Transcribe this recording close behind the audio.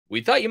We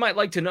thought you might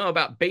like to know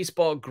about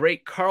baseball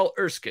great Carl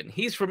Erskine.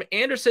 He's from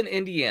Anderson,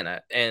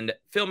 Indiana, and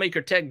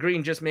filmmaker Ted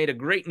Green just made a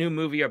great new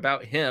movie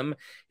about him.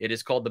 It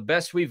is called The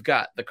Best We've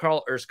Got, the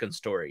Carl Erskine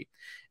Story.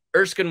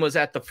 Erskine was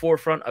at the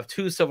forefront of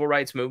two civil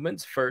rights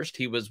movements. First,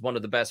 he was one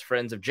of the best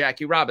friends of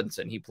Jackie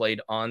Robinson. He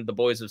played on the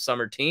Boys of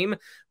Summer team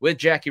with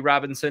Jackie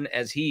Robinson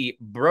as he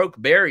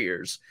broke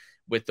barriers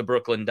with the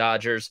Brooklyn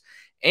Dodgers.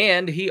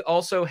 And he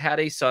also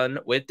had a son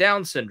with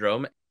Down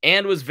syndrome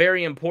and was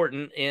very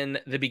important in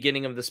the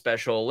beginning of the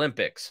Special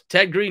Olympics.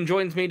 Ted Green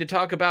joins me to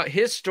talk about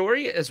his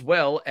story as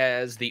well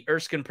as the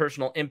Erskine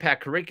Personal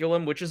Impact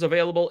Curriculum, which is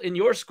available in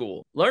your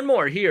school. Learn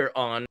more here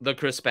on The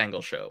Chris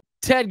Spangle Show.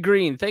 Ted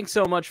Green, thanks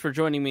so much for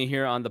joining me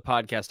here on the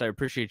podcast. I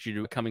appreciate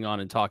you coming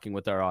on and talking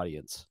with our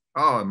audience.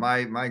 Oh,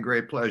 my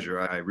great pleasure.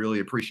 I really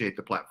appreciate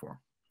the platform.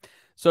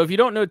 So if you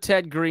don't know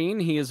Ted Green,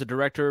 he is a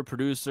director,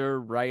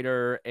 producer,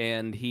 writer,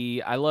 and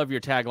I love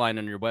your tagline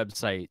on your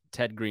website,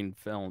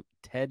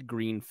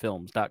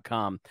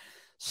 tedgreenfilms.com.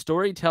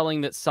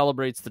 Storytelling that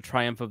celebrates the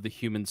triumph of the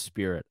human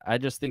spirit. I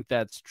just think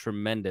that's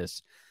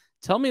tremendous.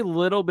 Tell me a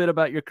little bit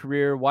about your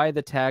career, why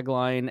the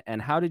tagline, and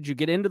how did you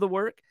get into the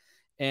work,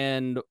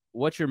 and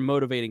what's your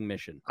motivating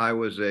mission? I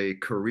was a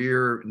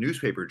career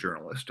newspaper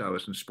journalist. I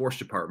was in sports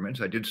departments.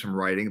 I did some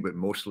writing, but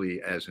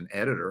mostly as an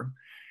editor.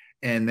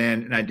 And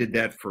I did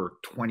that for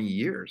 20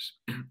 years.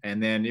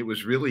 And then it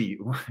was really,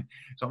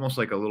 it's almost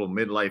like a little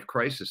midlife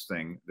crisis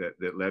thing that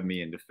led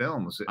me into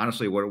films.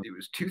 Honestly, it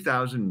was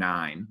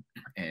 2009,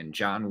 and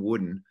John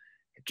Wooden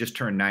had just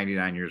turned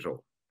 99 years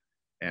old.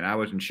 And I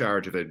was in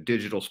charge of a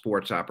digital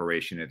sports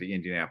operation at the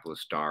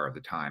Indianapolis Star at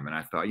the time. And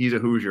I thought, he's a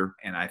Hoosier.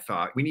 And I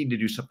thought, we need to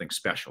do something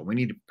special. We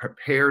need to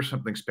prepare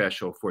something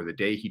special for the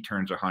day he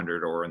turns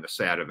 100, or in the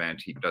sad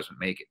event he doesn't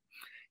make it.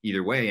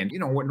 Either way. And,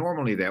 what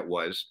normally that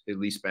was, at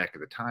least back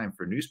at the time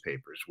for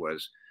newspapers,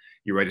 was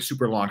you write a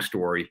super long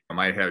story.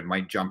 It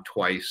might jump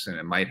twice, and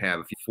it might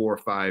have 4 or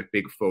 5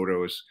 big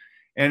photos.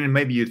 And then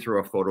maybe you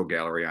throw a photo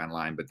gallery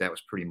online, but that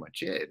was pretty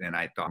much it. And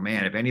I thought,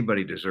 man, if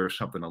anybody deserves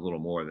something a little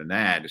more than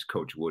that, it's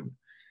Coach Wooden.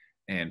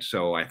 And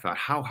so I thought,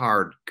 how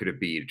hard could it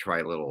be to try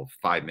a little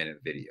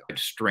 5-minute video? I'd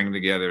string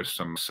together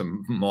some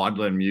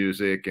maudlin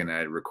music, and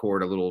I'd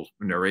record a little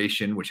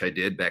narration, which I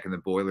did back in the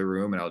boiler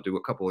room, and I'll do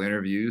a couple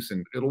interviews,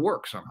 and it'll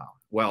work somehow.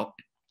 Well,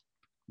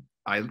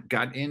 I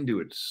got into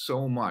it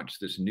so much,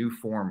 this new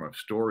form of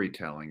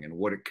storytelling and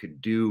what it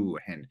could do,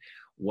 and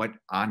what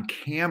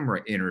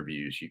on-camera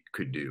interviews you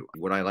could do.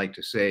 What I like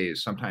to say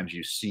is sometimes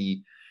you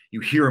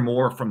hear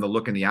more from the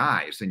look in the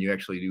eyes than you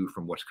actually do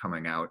from what's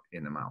coming out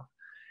in the mouth.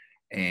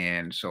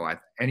 And so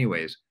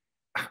anyways,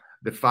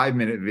 the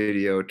 5-minute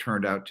video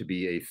turned out to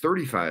be a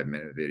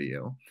 35-minute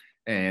video.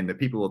 And the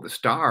people at the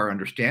Star,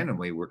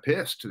 understandably, were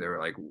pissed. They were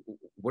like,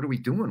 what are we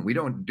doing? We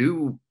don't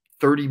do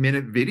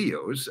 30-minute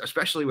videos,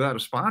 especially without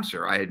a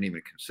sponsor. I hadn't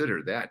even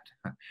considered that.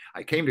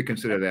 I came to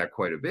consider that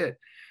quite a bit.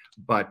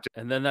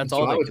 And then that's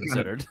all they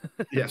considered.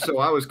 So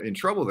I was in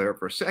trouble there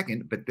for a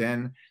second, but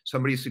then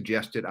somebody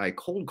suggested I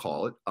cold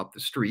call it up the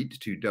street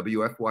to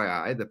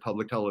WFYI, the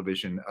public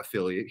television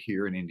affiliate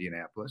here in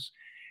Indianapolis.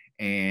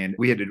 And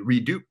we had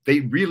to they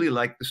really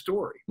liked the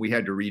story. We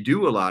had to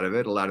redo a lot of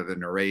the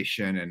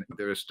narration, and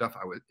there's stuff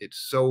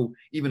it's so,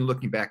 even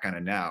looking back on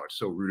it now, it's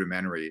so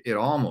rudimentary. It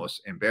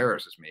almost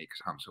embarrasses me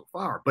because I'm so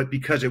far. But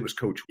because it was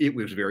Coach, it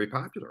was very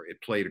popular.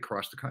 It played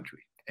across the country.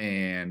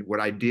 And what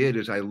I did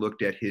is I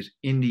looked at his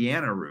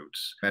Indiana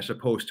roots as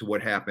opposed to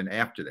what happened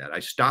after that. I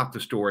stopped the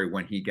story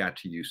when he got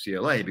to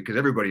UCLA, because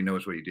everybody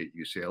knows what he did at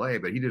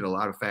UCLA, but he did a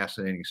lot of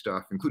fascinating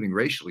stuff, including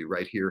racially,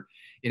 right here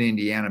in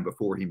Indiana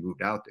before he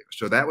moved out there.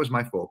 So that was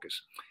my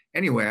focus.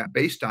 Anyway,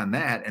 based on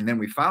that, and then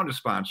we found a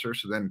sponsor.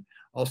 So then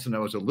all of a sudden I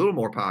was a little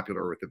more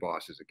popular with the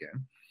bosses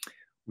again.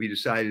 We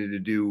decided to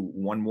do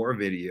one more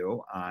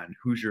video on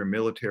Hoosier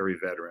military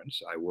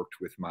veterans. I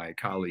worked with my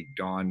colleague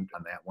Dawn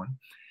on that one.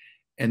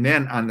 And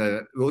then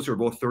those are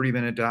both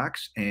 30-minute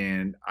docs,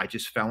 and I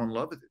just fell in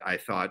love with it. I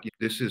thought,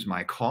 this is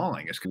my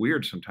calling. It's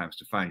weird sometimes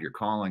to find your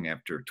calling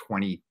after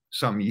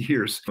 20-some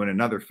years in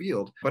another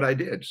field, but I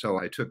did. So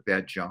I took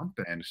that jump,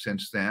 and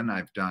since then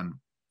I've done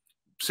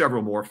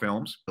several more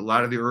films. A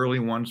lot of the early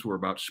ones were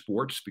about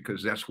sports,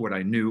 because that's what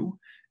I knew,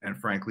 and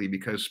frankly,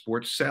 because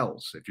sports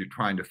sells if you're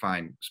trying to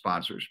find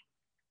sponsors.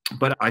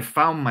 But I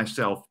found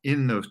myself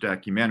in those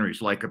documentaries,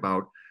 like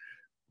about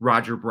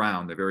Roger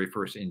Brown, the very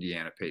first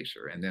Indiana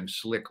Pacer, and then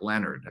Slick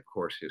Leonard, of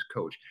course, his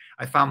coach.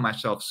 I found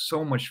myself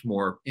so much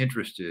more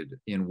interested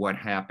in what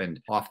happened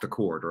off the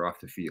court or off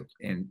the field.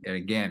 And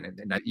again,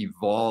 I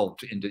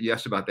evolved into,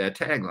 yes, about that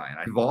tagline,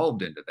 I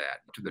evolved into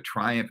that, to the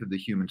triumph of the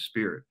human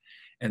spirit.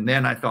 And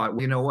then I thought,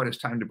 well, you know what? It's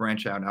time to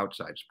branch out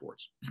outside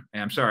sports.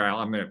 And I'm sorry,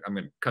 I'm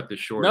gonna cut this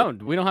short. No,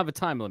 we don't have a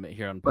time limit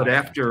here on podcast. But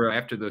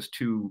after those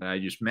two I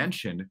just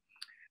mentioned,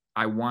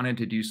 I wanted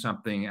to do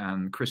something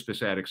on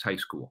Crispus Attucks High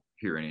School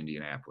here in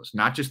Indianapolis.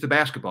 Not just the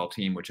basketball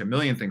team, which a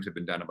million things have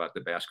been done about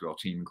the basketball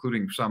team,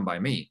 including some by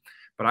me.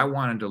 But I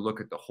wanted to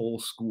look at the whole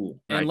school.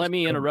 And let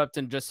me interrupt,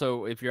 and just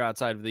so if you're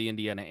outside of the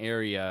Indiana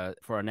area,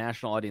 for our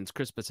national audience,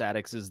 Crispus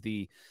Attucks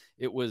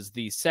was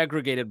the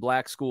segregated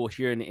black school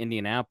here in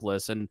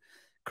Indianapolis. And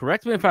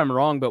Correct me if I'm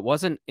wrong, but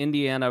wasn't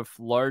Indiana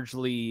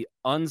largely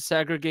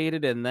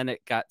unsegregated and then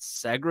it got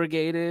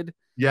segregated?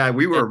 Yeah,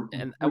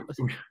 And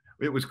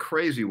it was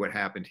crazy what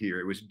happened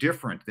here. It was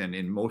different than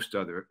in most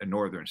other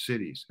northern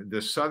cities.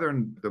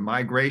 The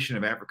migration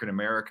of African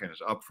Americans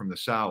up from the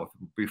South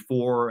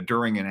before,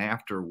 during, and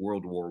after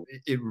World War,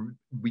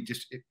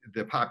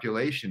 the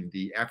population,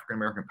 the African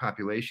American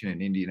population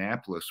in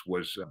Indianapolis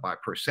was, by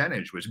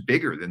percentage, was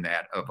bigger than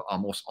that of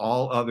almost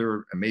all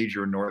other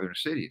major northern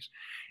cities.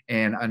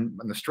 And on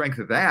the strength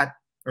of that,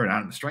 or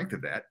not on the strength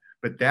of that,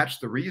 but that's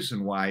the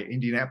reason why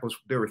Indianapolis,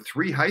 there were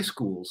 3 high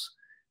schools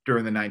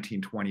during the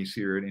 1920s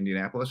here in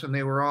Indianapolis, and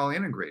they were all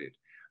integrated.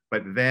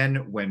 But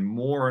then when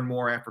more and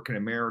more African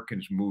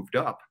Americans moved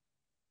up,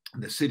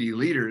 the city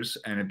leaders,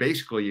 and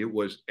basically it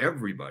was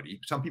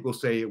everybody. Some people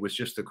say it was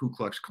just the Ku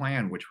Klux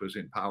Klan, which was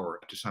in power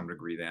to some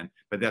degree then,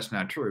 but that's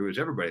not true. It was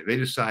everybody. They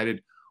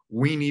decided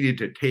we needed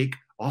to take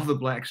all the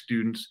black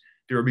students.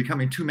 There were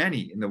becoming too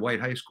many in the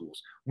white high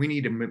schools. We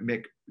need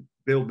to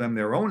build them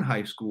their own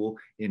high school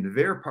in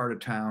their part of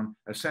town,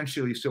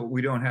 essentially, so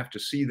we don't have to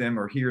see them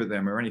or hear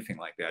them or anything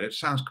like that. It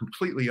sounds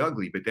completely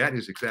ugly, but that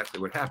is exactly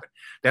what happened.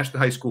 That's the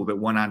high school that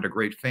went on to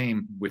great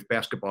fame with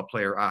basketball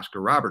player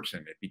Oscar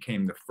Robertson. It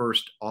became the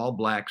first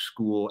all-black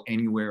school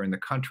anywhere in the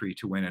country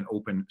to win an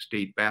open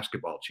state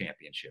basketball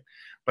championship.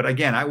 But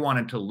again, I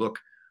wanted to look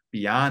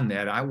beyond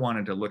that. I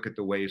wanted to look at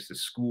the ways the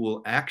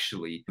school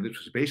actually, this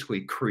was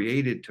basically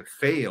created to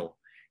fail,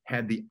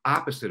 had the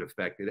opposite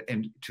effect.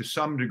 And to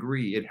some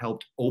degree, it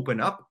helped open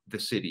up the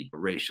city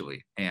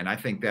racially. And I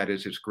think that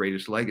is its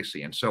greatest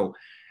legacy. And so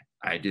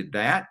I did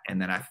that.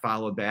 And then I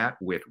followed that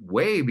with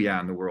way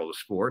beyond the world of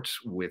sports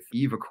with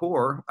Eva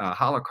Kor, a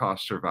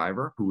Holocaust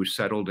survivor who was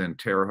settled in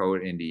Terre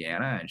Haute,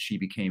 Indiana. And she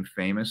became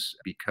famous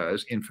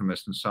because,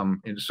 infamous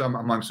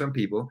among some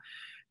people,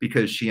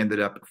 because she ended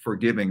up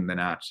forgiving the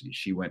Nazis.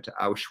 She went to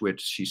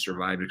Auschwitz. She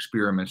survived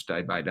experiments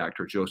done by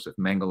Dr. Joseph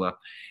Mengele.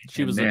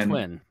 She was a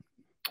twin.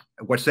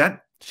 What's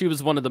that? She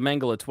was one of the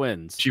Mengele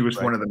twins. She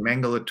was one of the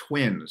Mengele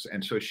twins.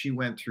 And so she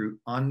went through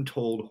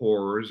untold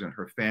horrors and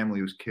her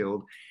family was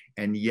killed.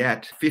 And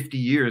yet 50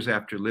 years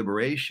after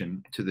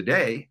liberation to the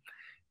day,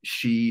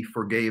 she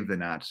forgave the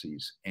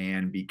Nazis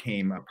and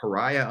became a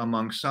pariah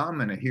among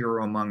some and a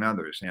hero among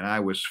others. And I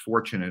was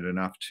fortunate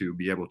enough to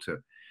be able to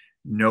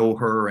know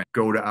her and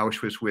go to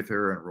Auschwitz with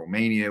her and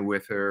Romania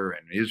with her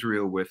and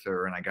Israel with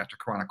her. And I got to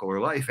chronicle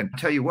her life. And I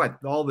tell you what,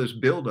 all this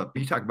buildup,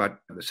 you talk about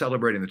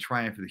celebrating the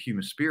triumph of the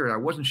human spirit. I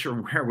wasn't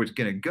sure where I was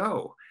going to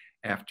go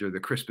after the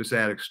Crispus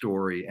Attucks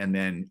story and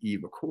then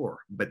Eva Kor.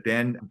 But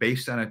then,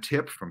 based on a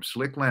tip from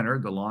Slick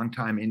Leonard, the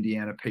longtime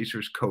Indiana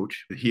Pacers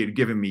coach that he had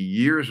given me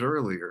years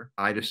earlier,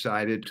 I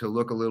decided to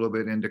look a little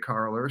bit into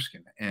Carl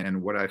Erskine.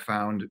 And what I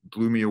found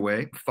blew me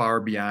away, far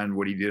beyond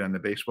what he did on the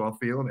baseball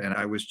field. And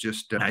I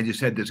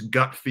just had this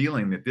gut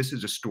feeling that this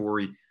is a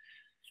story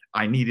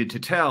I needed to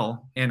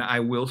tell. And I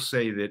will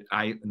say that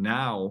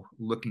now,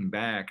 looking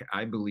back,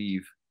 I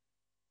believe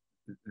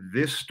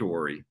this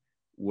story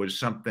was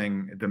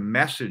something, the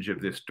message of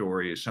this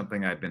story is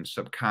something I've been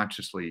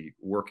subconsciously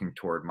working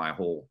toward my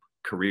whole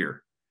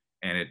career.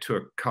 And it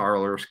took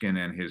Carl Erskine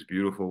and his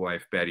beautiful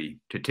wife, Betty,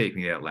 to take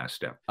me that last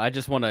step. I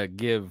just want to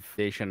give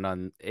station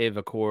on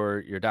Eva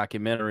Kor, your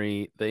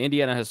documentary. The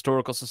Indiana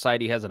Historical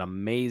Society has an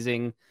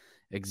amazing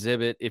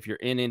exhibit. If you're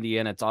in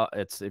Indiana,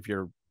 it's if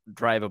you're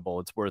drivable,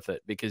 it's worth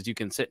it because you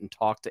can sit and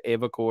talk to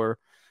Eva Kor,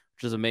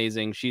 which is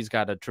amazing. She's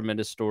got a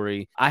tremendous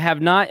story. I have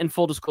not, in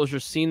full disclosure,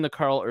 seen the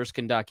Carl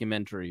Erskine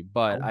documentary,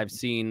 but I've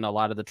seen a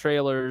lot of the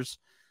trailers.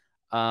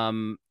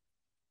 I'm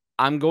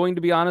going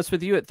to be honest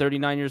with you. At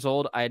 39 years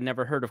old, I had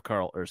never heard of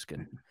Carl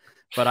Erskine,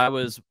 but I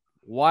was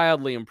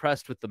wildly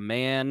impressed with the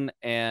man.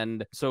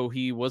 And so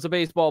he was a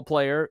baseball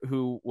player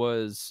who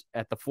was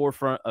at the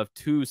forefront of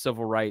 2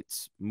 civil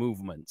rights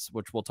movements,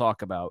 which we'll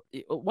talk about.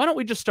 Why don't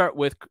we just start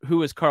with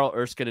who is Carl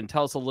Erskine and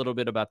tell us a little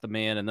bit about the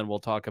man, and then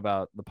we'll talk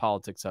about the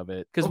politics of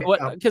it. Because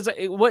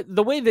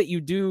the way that you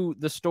do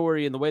the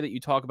story and the way that you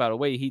talk about it, the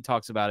way he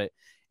talks about it,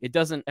 it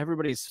doesn't,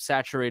 everybody's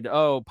saturated.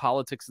 Oh,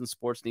 politics and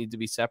sports need to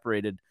be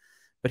separated,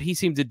 but he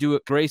seemed to do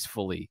it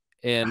gracefully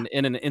and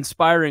in an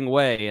inspiring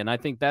way. And I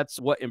think that's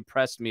what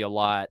impressed me a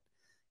lot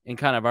in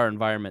kind of our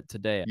environment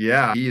today.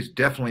 Yeah, he is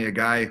definitely a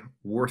guy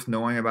worth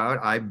knowing about.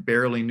 I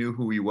barely knew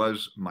who he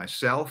was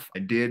myself. I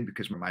did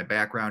because my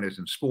background is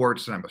in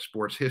sports and I'm a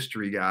sports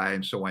history guy.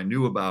 And so I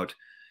knew about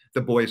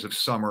the Boys of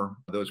Summer,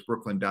 those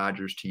Brooklyn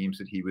Dodgers teams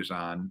that he was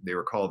on. They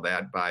were called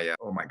that by,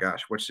 oh my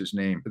gosh, what's his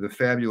name? The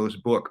fabulous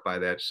book by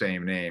that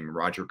same name.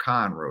 Roger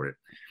Kahn wrote it.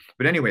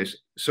 But anyways,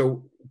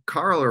 so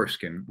Carl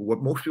Erskine, what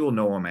most people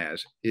know him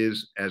as,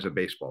 is as a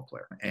baseball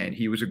player. And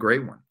he was a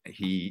great one.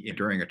 He,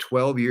 during a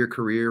 12-year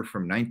career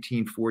from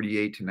 1948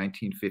 to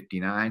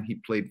 1959, he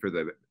played for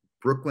the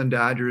Brooklyn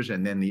Dodgers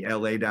and then the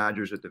LA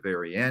Dodgers at the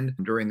very end.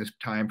 During this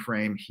time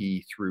frame,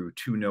 he threw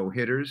 2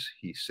 no-hitters.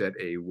 He set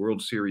a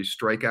World Series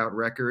strikeout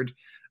record,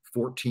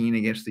 14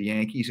 against the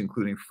Yankees,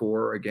 including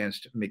 4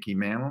 against Mickey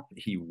Mantle.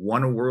 He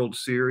won a World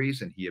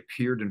Series and he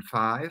appeared in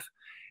 5.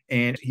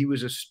 And he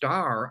was a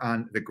star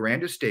on the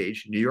grandest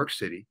stage, New York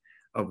City,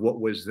 of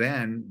what was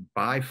then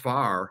by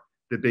far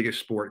the biggest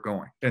sport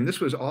going. And this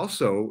was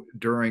also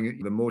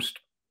during the most,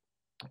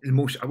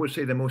 I would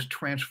say, the most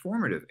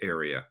transformative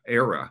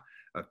era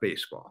of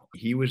baseball.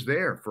 He was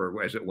there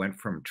for, as it went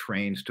from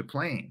trains to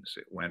planes,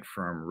 it went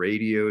from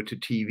radio to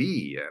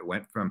TV, it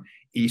went from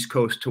East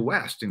Coast to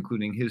West,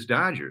 including his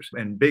Dodgers.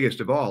 And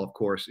biggest of all, of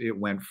course, it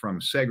went from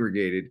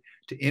segregated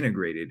to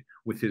integrated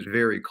with his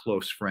very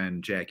close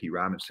friend, Jackie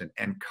Robinson.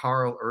 And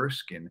Carl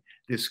Erskine,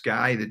 this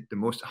guy, that the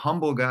most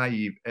humble guy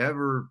you've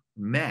ever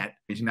met.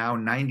 He's now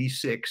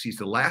 96. He's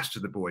the last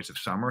of the boys of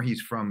summer.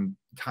 He's from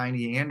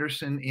tiny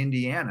Anderson,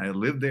 Indiana,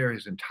 lived there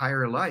his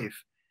entire life.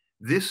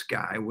 This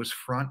guy was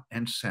front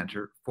and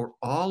center for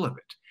all of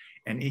it.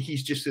 And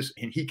he's just this,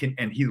 and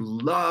he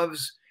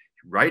loves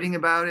writing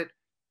about it,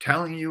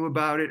 telling you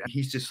about it.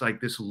 He's just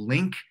like this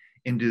link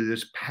into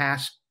this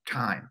past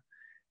time.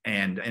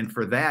 And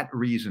for that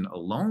reason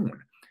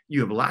alone,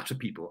 you have lots of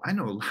people, I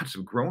know lots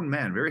of grown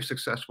men, very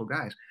successful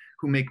guys,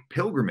 who make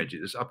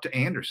pilgrimages up to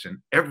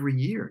Anderson every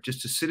year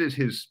just to sit at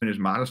in his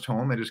modest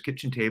home at his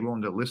kitchen table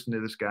and to listen to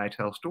this guy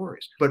tell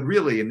stories. But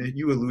really, and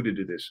you alluded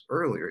to this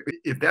earlier,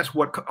 if that's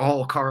what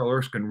all Carl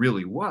Erskine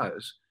really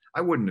was, I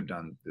wouldn't have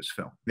done this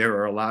film. There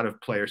are a lot of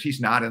players. He's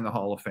not in the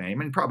Hall of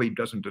Fame and probably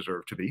doesn't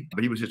deserve to be,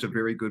 but he was just a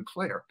very good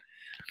player.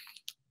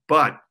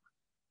 But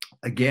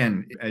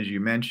again, as you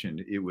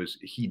mentioned, he was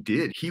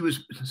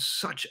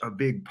such a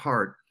big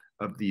part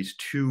of these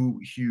two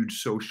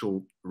huge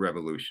social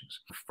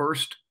revolutions.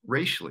 First,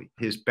 racially,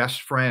 his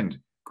best friend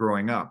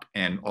growing up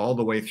and all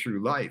the way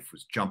through life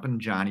was Jumpin'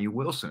 Johnny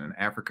Wilson, an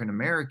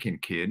African-American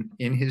kid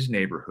in his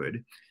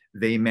neighborhood.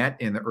 They met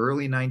in the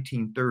early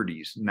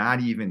 1930s,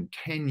 not even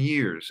 10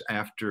 years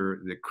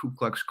after the Ku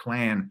Klux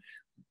Klan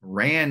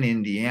ran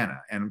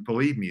Indiana. And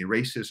believe me,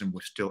 racism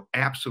was still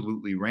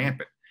absolutely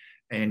rampant.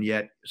 And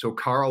yet, so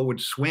Carl would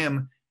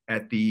swim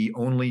at the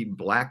only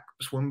black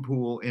swim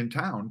pool in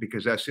town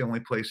because that's the only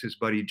place his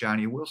buddy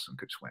Johnny Wilson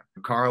could swim.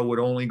 Carl would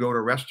only go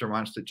to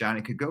restaurants that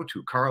Johnny could go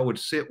to. Carl would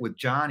sit with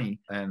Johnny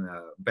on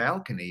a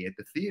balcony at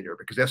the theater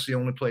because that's the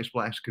only place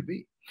blacks could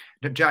be.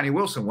 Johnny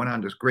Wilson went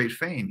on to great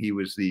fame. He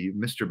was the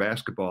Mr.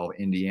 Basketball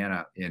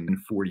Indiana in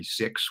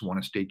 '46, won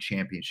a state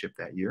championship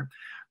that year.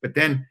 But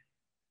then,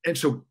 and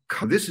so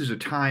this is a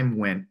time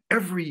when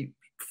every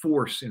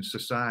force in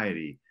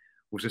society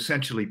was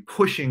essentially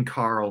pushing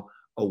Carl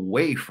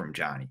away from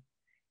Johnny.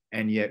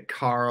 And yet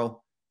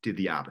Carl did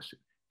the opposite.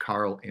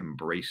 Carl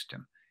embraced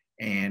him.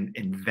 And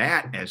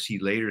that, as he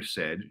later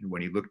said,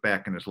 when he looked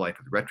back in his life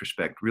with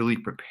retrospect, really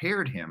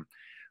prepared him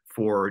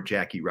for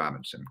Jackie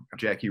Robinson.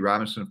 Jackie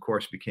Robinson, of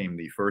course, became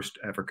the first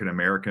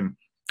African-American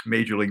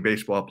Major League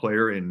Baseball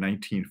player in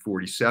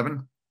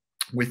 1947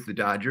 with the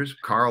Dodgers.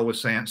 Carl was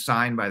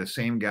signed by the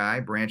same guy,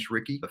 Branch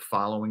Rickey, the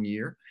following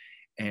year.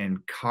 And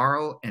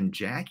Carl and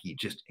Jackie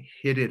just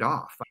hit it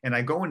off. And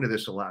I go into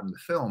this a lot in the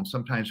film.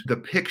 Sometimes the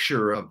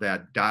picture of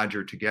that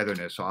Dodger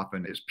togetherness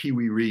often is Pee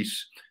Wee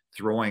Reese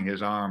throwing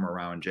his arm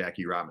around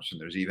Jackie Robinson.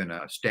 There's even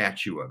a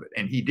statue of it.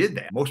 And he did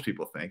that, most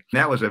people think.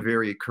 That was a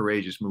very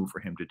courageous move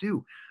for him to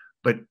do.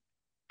 But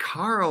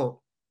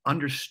Carl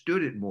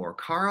understood it more.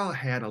 Carl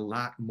had a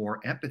lot more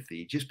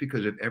empathy just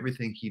because of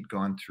everything he'd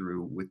gone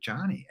through with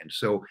Johnny. And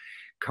so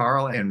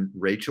Carl, and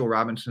Rachel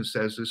Robinson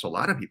says this, a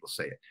lot of people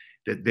say it,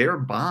 that their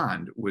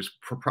bond was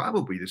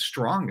probably the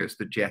strongest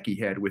that Jackie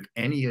had with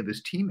any of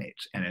his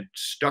teammates, and it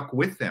stuck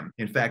with them.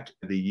 In fact,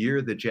 the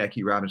year that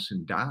Jackie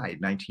Robinson died,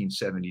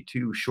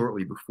 1972,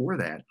 shortly before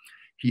that,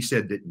 he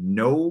said that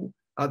no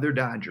other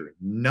Dodger,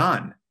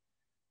 none,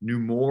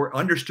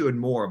 understood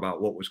more about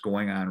what was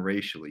going on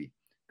racially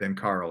than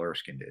Carl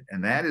Erskine did.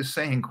 And that is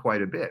saying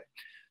quite a bit.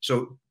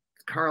 So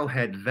Carl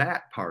had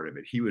that part of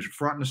it. He was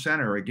front and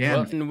center again.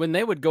 Well, and when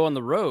they would go on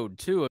the road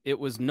too, it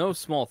was no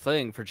small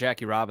thing for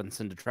Jackie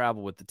Robinson to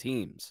travel with the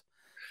teams.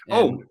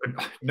 And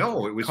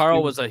no,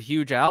 Carl was a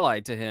huge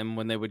ally to him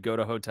when they would go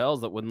to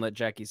hotels that wouldn't let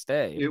Jackie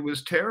stay. It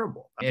was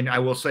terrible. And I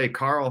will say,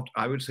 Carl,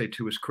 I would say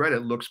to his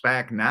credit, looks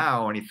back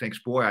now and he thinks,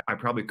 boy, I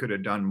probably could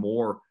have done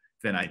more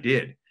than I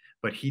did.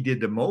 But he did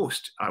the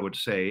most, I would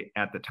say,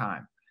 at the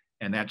time.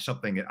 And that's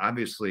something that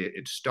obviously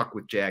it stuck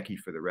with Jackie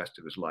for the rest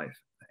of his life.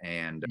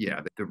 And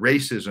yeah, the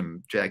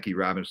racism Jackie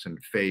Robinson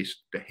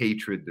faced, the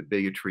hatred, the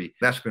bigotry,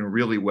 that's been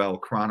really well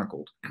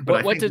chronicled.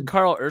 But what did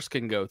Carl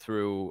Erskine go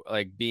through,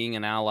 like being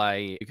an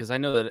ally? Because I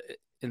know that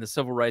in the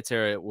civil rights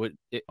era,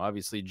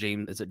 obviously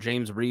James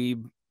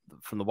Reeb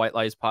from the White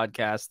Lies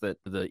podcast, that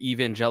the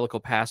evangelical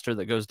pastor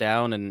that goes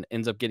down and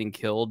ends up getting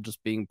killed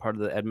just being part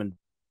of the Edmund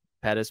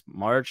Pettus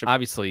March.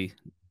 Obviously,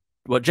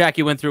 what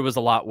Jackie went through was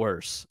a lot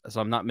worse.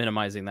 So I'm not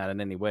minimizing that in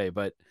any way,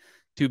 but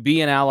to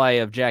be an ally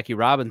of Jackie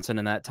Robinson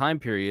in that time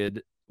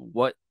period,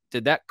 what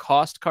did that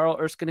cost Carl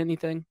Erskine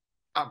anything?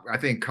 I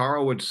think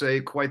Carl would say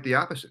quite the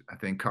opposite. I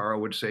think Carl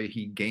would say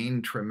he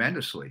gained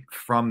tremendously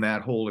from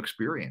that whole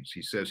experience.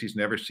 He says he's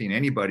never seen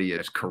anybody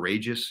as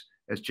courageous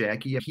as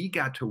Jackie. He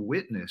got to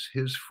witness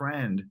his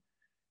friend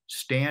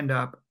stand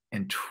up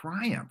and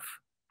triumph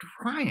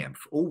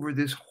over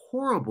this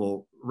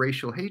horrible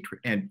racial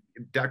hatred. And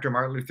Dr.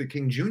 Martin Luther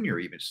King Jr.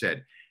 even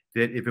said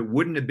that if it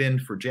wouldn't have been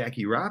for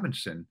Jackie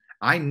Robinson,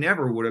 I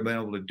never would have been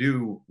able to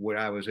do what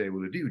I was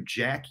able to do.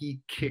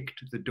 Jackie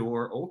kicked the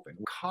door open.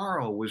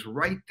 Carl was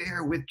right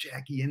there with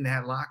Jackie in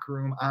that locker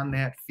room on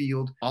that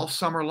field all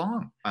summer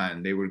long.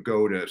 And they would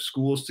go to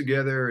schools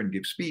together and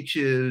give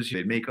speeches.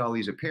 They'd make all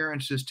these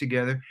appearances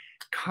together.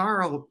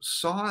 Carl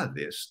saw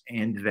this,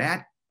 and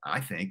that, I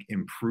think,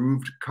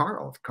 improved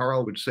Carl.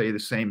 Carl would say the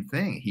same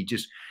thing.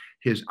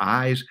 His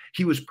eyes,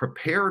 he was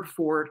prepared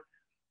for it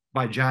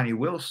by Johnny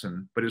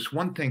Wilson, but it's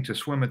one thing to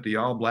swim at the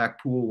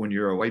all-black pool when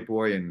you're a white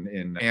boy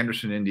in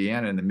Anderson,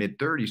 Indiana in the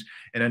mid-30s,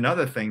 and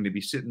another thing to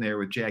be sitting there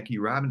with Jackie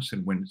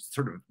Robinson when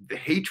sort of the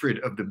hatred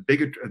of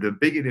the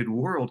bigoted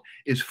world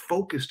is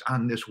focused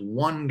on this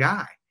one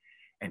guy.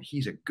 And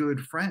he's a good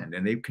friend,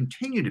 and they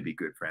continue to be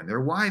good friends.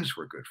 Their wives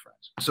were good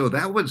friends. So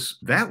that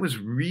was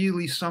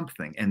really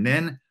something. And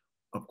then,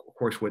 of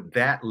course, what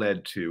that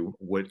led to,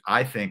 what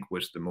I think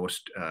was the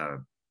most,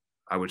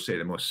 I would say,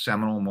 the most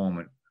seminal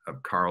moment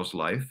of Carl's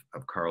life,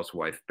 of Carl's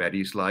wife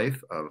Betty's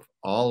life, of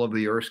all of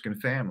the Erskine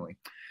family.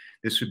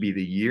 This would be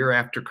the year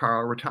after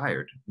Carl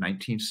retired,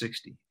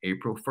 1960,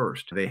 April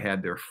 1st. They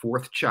had their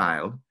fourth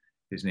child.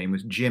 His name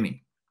was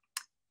Jimmy.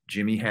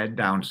 Jimmy had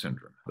Down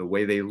syndrome. The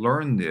way they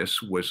learned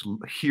this was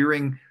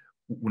hearing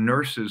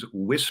nurses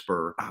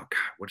whisper, oh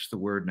God, what's the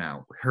word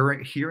now?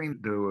 Hearing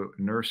the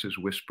nurses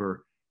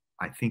whisper,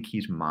 I think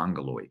he's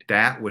mongoloid.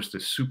 That was the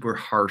super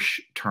harsh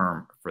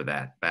term for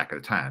that back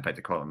at the time. In fact,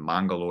 they call them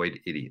mongoloid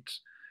idiots.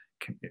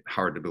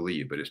 Hard to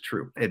believe, but it's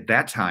true. At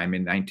that time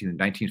in the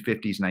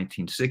 1950s,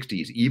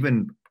 1960s,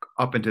 even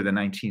up into the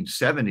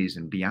 1970s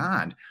and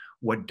beyond,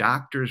 what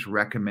doctors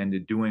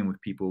recommended doing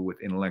with people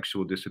with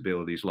intellectual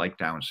disabilities like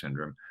Down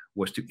syndrome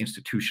was to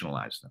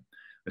institutionalize them.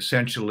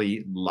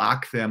 Essentially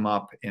lock them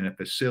up in a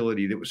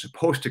facility that was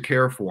supposed to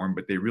care for them,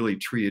 but they really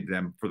treated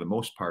them, for the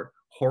most part,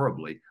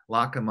 horribly.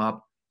 Lock them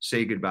up,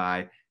 say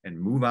goodbye,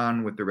 and move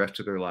on with the rest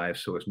of their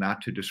lives so as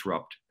not to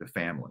disrupt the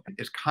family.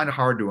 It's kind of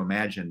hard to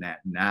imagine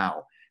that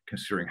now,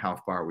 considering how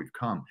far we've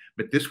come.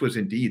 But this was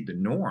indeed the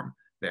norm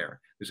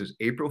there. This is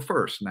April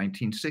 1st,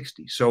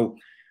 1960. So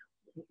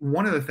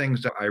one of the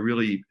things that I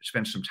really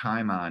spent some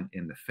time on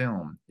in the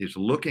film is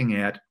looking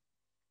at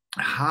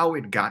how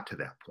it got to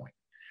that point.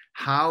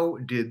 How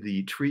did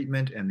the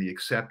treatment and the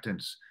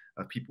acceptance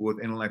of people with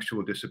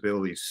intellectual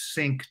disabilities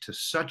sink to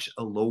such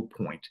a low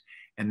point?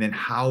 And then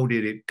how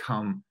did it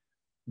come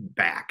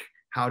back?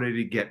 How did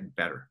it get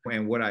better?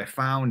 And what I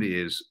found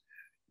is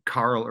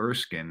Carl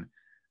Erskine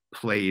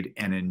played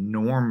an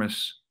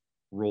enormous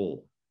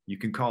role. You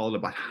can call it a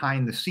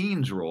behind the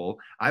scenes role.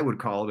 I would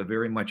call it a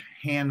very much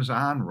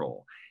hands-on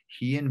role.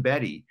 He and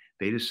Betty,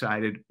 they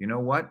decided, you know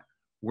what?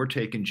 We're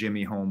taking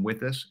Jimmy home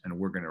with us and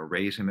we're going to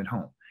raise him at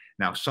home.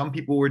 Now, some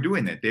people were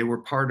doing that. They were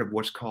part of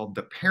what's called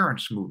the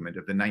parents movement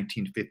of the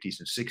 1950s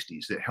and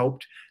 60s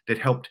that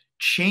helped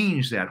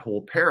change that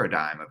whole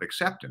paradigm of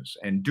acceptance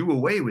and do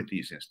away with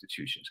these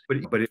institutions.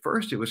 But at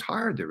first it was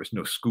hard. There was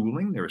no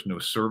schooling. There was no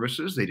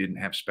services. They didn't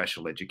have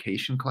special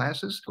education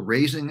classes.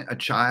 Raising a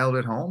child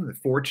at home, the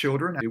 4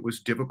 children, it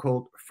was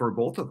difficult for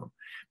both of them.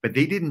 But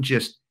they didn't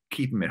just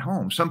keep them at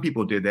home. Some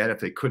people did that. If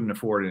they couldn't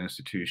afford an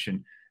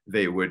institution,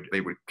 they would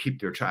keep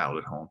their child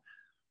at home,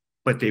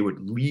 but they would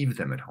leave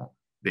them at home.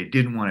 They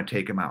didn't want to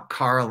take him out.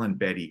 Carl and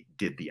Betty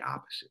did the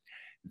opposite.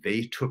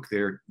 They took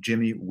their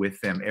Jimmy with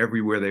them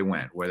everywhere they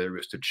went, whether it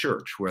was to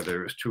church,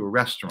 whether it was to a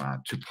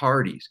restaurant, to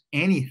parties,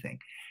 anything.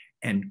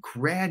 And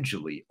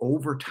gradually,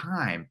 over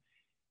time,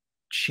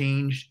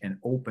 changed and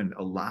opened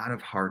a lot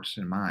of hearts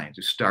and minds.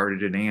 It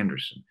started in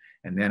Anderson.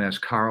 And then as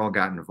Carl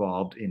got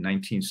involved in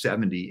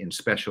 1970 in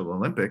Special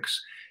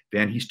Olympics,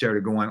 then he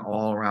started going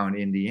all around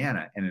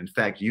Indiana. And in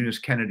fact, Eunice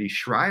Kennedy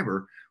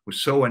Shriver was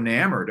so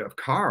enamored of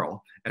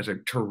Carl as a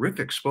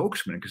terrific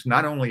spokesman, because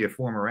not only a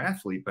former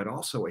athlete, but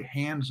also a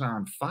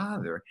hands-on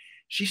father,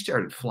 she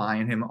started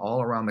flying him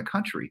all around the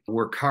country,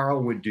 where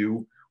Carl would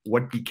do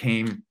what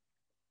became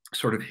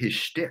sort of his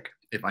shtick,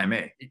 if I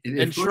may.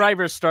 And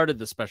Shriver started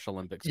the Special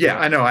Olympics. Yeah,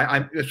 I know.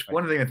 It's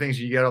one of the things,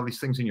 you get all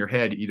these things in your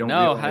head, you don't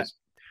realize.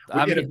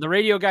 The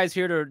radio guy's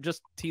here to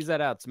just tease that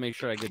out to make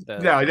sure I get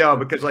that. No,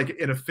 because like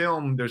in a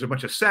film, there's a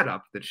bunch of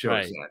setup that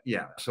shows that.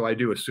 Yeah. So I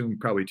do assume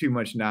probably too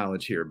much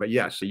knowledge here. But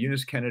yes, so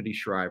Eunice Kennedy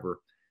Shriver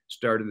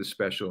started the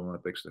Special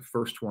Olympics. The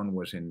first one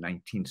was in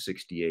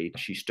 1968.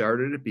 She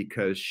started it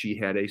because she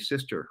had a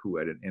sister who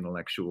had an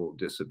intellectual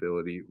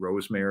disability,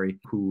 Rosemary,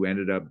 who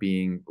ended up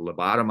being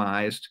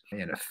lobotomized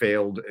in a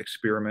failed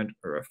experiment,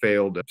 or a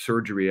failed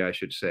surgery, I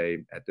should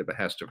say, at the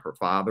behest of her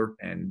father,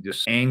 and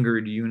just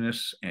angered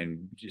Eunice,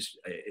 and just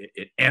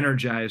it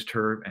energized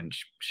her. And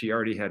she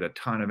already had a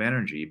ton of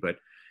energy, but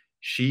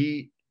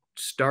she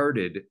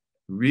started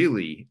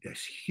really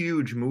this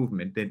huge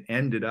movement that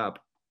ended up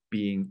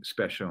being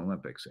Special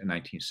Olympics in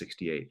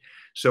 1968.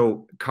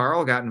 So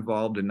Carl got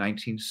involved in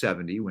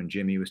 1970 when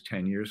Jimmy was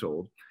 10 years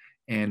old.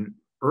 And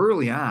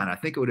early on, I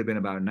think it would have been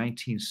about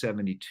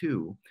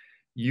 1972,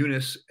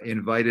 Eunice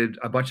invited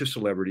a bunch of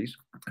celebrities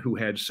who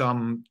had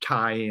some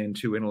tie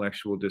into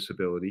intellectual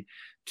disability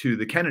to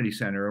the Kennedy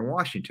Center in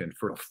Washington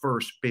for a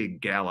first big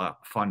gala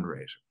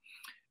fundraiser.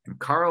 And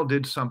Carl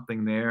did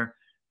something there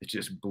It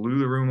just blew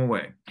the room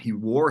away. He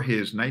wore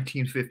his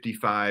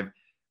 1955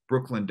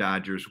 Brooklyn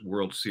Dodgers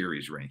World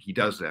Series ring. He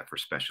does that for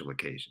special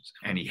occasions.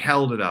 And he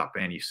held it up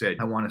and he said,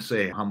 I want to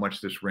say how much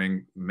this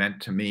ring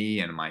meant to me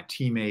and my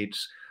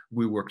teammates.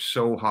 We worked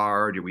so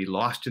hard. We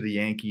lost to the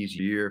Yankees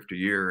year after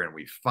year, and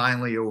we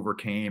finally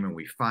overcame and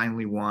we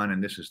finally won.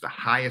 And this is the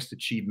highest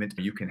achievement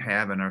you can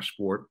have in our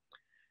sport.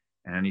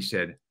 And he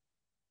said,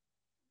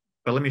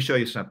 but let me show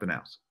you something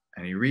else.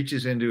 And he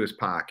reaches into his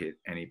pocket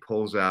and he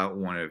pulls out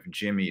one of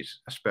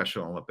Jimmy's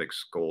Special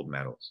Olympics gold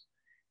medals.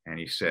 And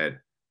he said,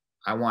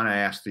 I want to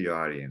ask the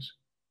audience,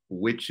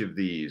 which of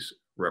these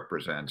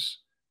represents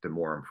the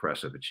more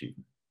impressive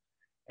achievement?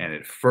 And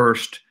at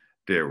first,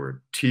 there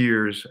were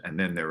tears, and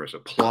then there was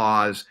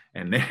applause,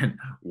 and then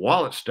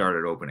wallets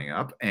started opening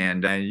up.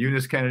 And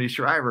Eunice Kennedy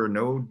Shriver,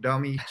 no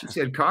dummy, she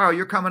said, Carl,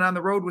 you're coming on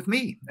the road with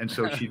me. And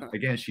so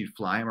she'd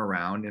fly him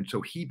around. And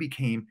so he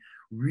became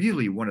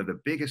really one of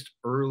the biggest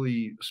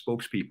early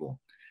spokespeople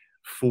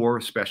for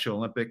Special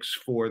Olympics,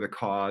 for the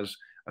cause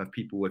of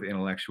people with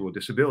intellectual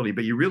disability.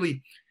 But you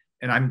really,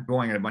 and I'm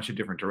going in a bunch of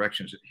different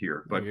directions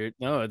here, but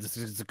no,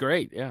 it's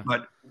great. Yeah.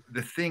 But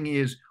the thing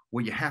is,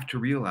 what you have to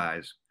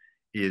realize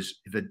is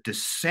the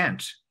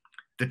descent,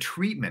 the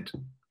treatment,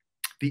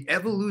 the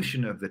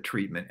evolution of the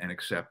treatment and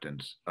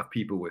acceptance of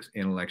people with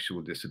intellectual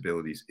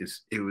disabilities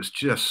it was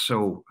just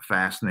so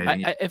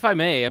fascinating. If I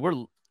may,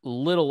 we're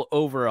little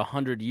over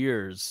 100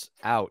 years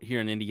out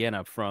here in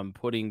Indiana from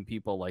putting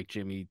people like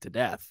Jimmy to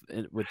death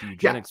with the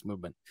eugenics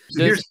movement.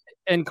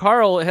 And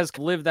Carl has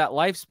lived that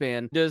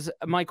lifespan.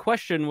 My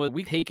question was,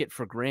 we take it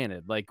for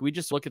granted. Like, we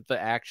just look at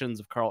the actions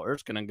of Carl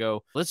Erskine and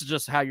go, this is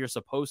just how you're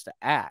supposed to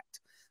act.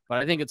 But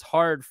I think it's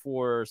hard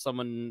for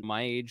someone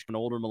my age, an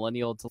older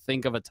millennial, to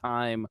think of a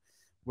time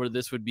where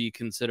this would be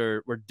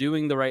considered, where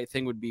doing the right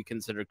thing would be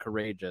considered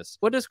courageous.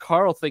 What does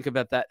Carl think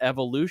about that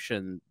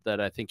evolution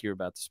that I think you're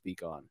about to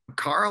speak on?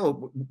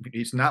 Carl,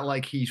 it's not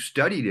like he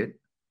studied it.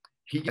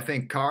 I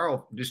think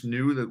Carl just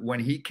knew that when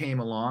he came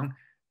along,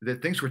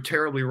 that things were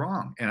terribly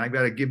wrong. And I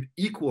got to give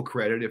equal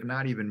credit, if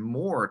not even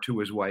more, to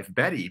his wife,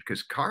 Betty,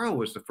 because Carl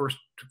was the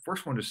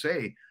first one to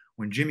say,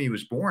 when Jimmy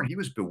was born, he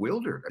was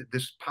bewildered.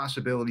 This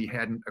possibility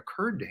hadn't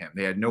occurred to him.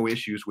 They had no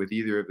issues with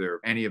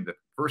any of the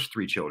first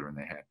three children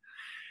they had.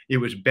 It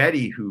was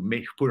Betty who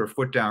put her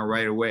foot down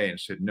right away and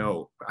said,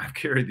 no, I've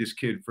carried this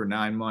kid for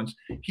 9 months.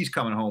 He's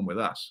coming home with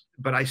us.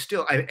 But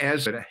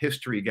as a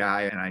history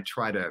guy, and I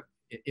try to,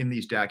 in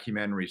these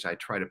documentaries, I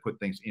try to put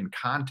things in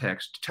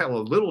context, tell a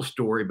little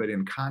story, but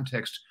in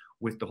context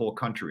with the whole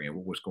country and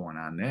what was going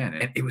on then.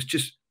 And it was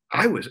just,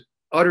 I was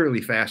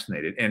utterly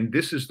fascinated. And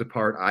this is the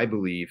part, I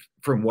believe,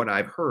 from what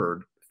I've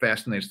heard,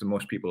 fascinates the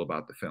most people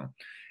about the film,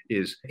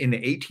 is in the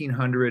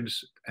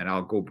 1800s, and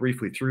I'll go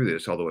briefly through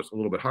this, although it's a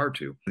little bit hard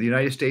to, the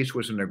United States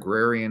was an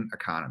agrarian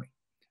economy.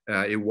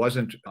 It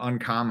wasn't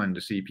uncommon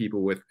to see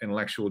people with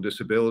intellectual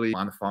disability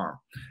on the farm.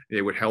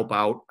 They would help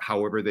out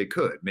however they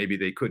could. Maybe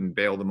they couldn't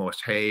bale the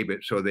most hay,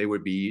 but so they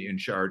would be in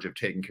charge of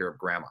taking care of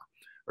grandma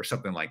or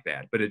something like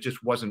that. But it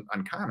just wasn't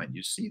uncommon.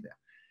 You see that.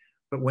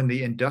 But when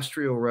the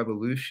Industrial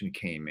Revolution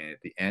came in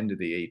at the end of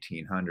the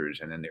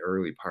 1800s and then the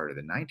early part of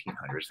the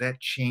 1900s,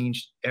 that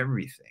changed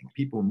everything.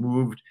 People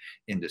moved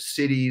into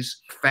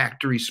cities,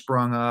 factories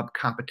sprung up,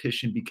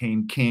 competition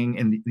became king.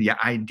 And the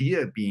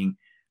idea being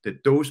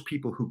that those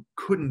people who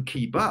couldn't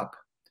keep up,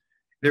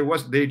 it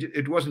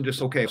wasn't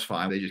just, okay, it's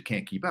fine, they just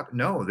can't keep up.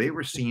 No, they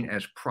were seen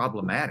as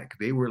problematic.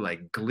 They were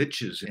like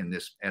glitches in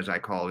this, as I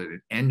call it,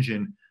 an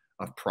engine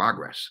of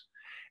progress.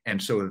 And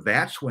so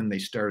that's when they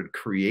started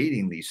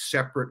creating these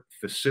separate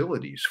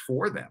facilities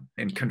for them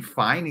and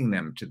confining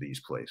them to these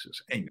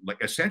places. And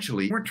like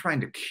essentially, they weren't trying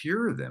to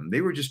cure them.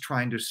 They were just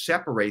trying to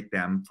separate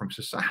them from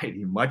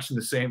society, much in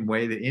the same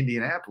way that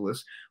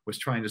Indianapolis was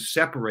trying to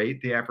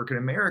separate the African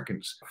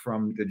Americans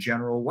from the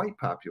general white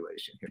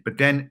population. But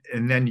then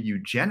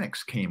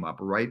eugenics came up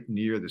right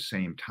near the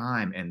same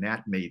time, and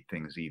that made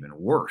things even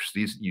worse.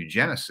 These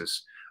eugenicists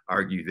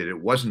argued that it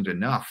wasn't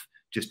enough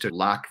just to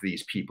lock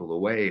these people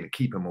away and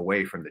keep them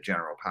away from the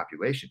general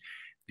population.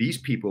 These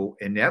people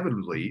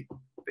inevitably,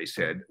 they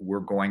said, were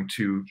going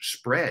to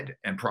spread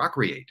and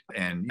procreate,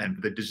 and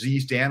the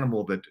diseased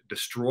animal that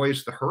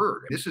destroys the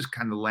herd. This is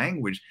kind of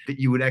language that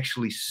you would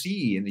actually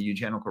see in the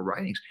eugenical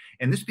writings.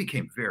 And this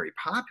became very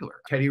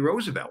popular. Teddy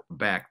Roosevelt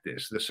backed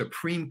this. The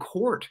Supreme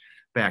Court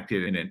backed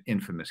it in an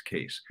infamous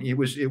case.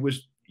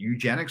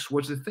 Eugenics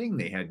was the thing.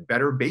 They had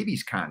better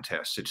babies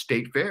contests at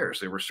state fairs.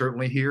 There were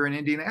certainly here in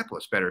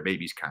Indianapolis better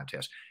babies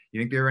contests.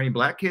 You think there were any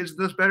black kids in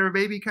those better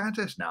baby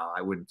contests? No,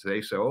 I wouldn't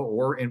say so,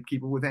 or in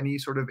people with any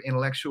sort of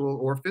intellectual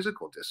or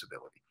physical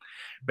disability.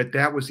 But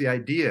that was the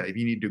idea. If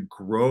you need to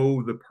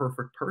grow the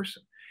perfect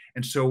person.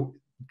 And so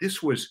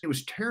it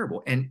was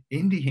terrible. And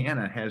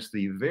Indiana has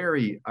the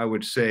very, I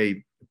would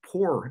say,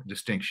 poor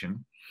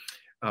distinction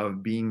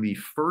of being the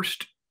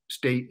first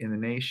state in the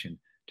nation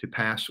to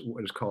pass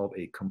what is called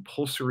a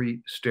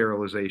compulsory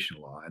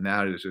sterilization law. And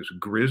that is as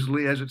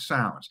grisly as it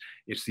sounds.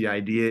 It's the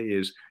idea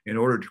is, in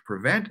order to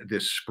prevent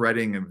this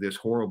spreading of this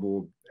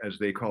horrible, as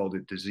they called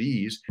it,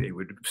 disease, they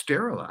would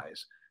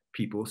sterilize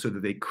people so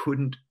that they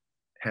couldn't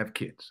have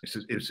kids.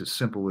 It's as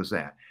simple as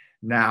that.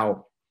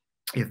 Now,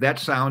 if that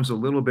sounds a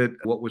little bit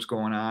what was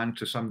going on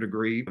to some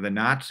degree, the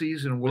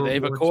Nazis in World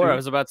Ava War Corps, II. I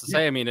was about to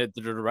say, I mean, it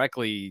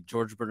directly,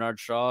 George Bernard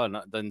Shaw and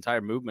the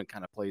entire movement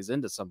kind of plays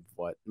into some of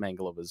what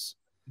Mengele was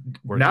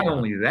working Not on.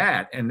 only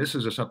that, and this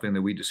is something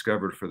that we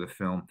discovered for the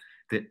film,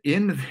 that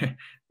in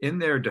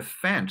their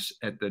defense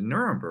at the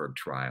Nuremberg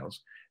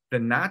trials, the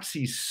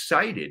Nazis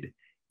cited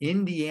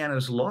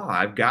Indiana's law.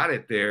 I've got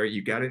it there.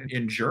 You got it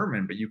in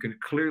German, but you can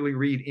clearly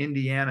read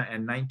Indiana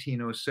in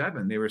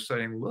 1907. They were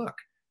saying, look,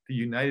 the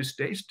United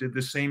States did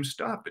the same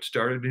stuff. It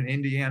started in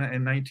Indiana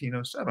in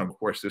 1907. Of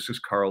course, this is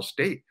Carl's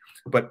state,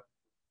 but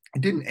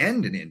it didn't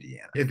end in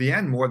Indiana. At the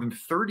end, more than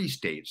 30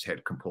 states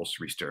had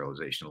compulsory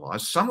sterilization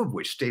laws, some of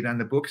which stayed on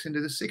the books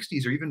into the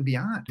 60s or even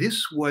beyond.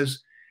 This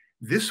was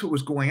what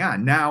was going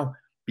on. Now,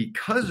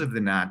 because of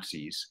the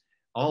Nazis,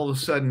 all of a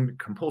sudden,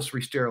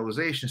 compulsory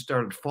sterilization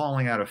started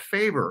falling out of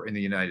favor in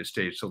the United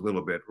States a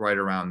little bit right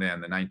around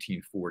then, the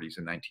 1940s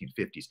and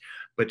 1950s.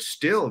 But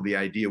still, the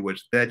idea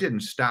was that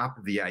didn't stop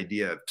the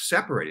idea of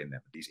separating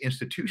them. These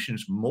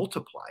institutions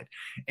multiplied,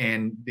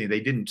 and they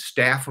didn't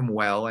staff them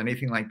well,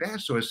 anything like that.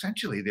 So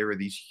essentially, there were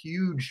these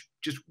huge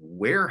just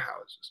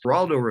warehouses.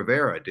 Geraldo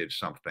Rivera did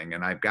something,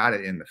 and I've got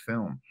it in the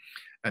film.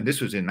 And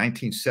this was in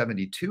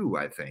 1972,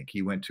 I think.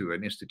 He went to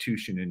an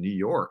institution in New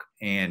York,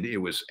 and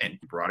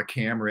brought a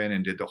camera in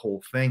and did the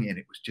whole thing. And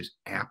it was just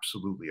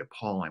absolutely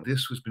appalling.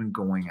 This has been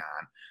going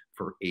on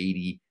for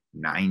 80,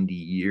 90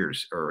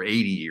 years or 80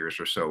 years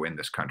or so in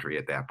this country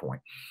at that point.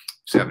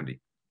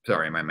 70.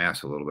 Sorry, my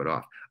math's a little bit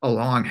off.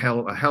 A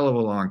hell of a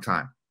long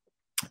time.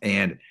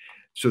 And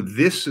so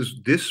this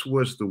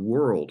was the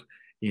world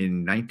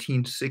in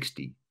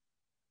 1960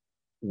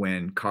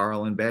 when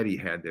Carl and Betty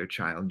had their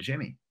child,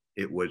 Jimmy.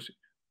 It was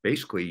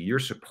basically, you're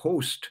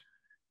supposed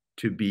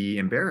to be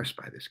embarrassed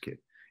by this kid.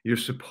 You're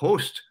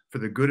supposed, for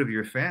the good of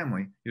your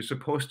family, you're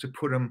supposed to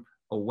put him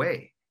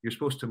away. You're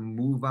supposed to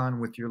move on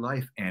with your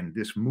life. And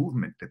this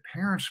movement, the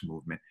parents'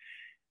 movement,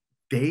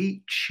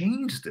 they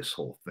changed this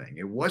whole thing.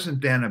 It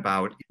wasn't then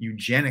about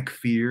eugenic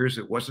fears.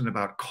 It wasn't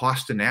about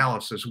cost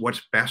analysis,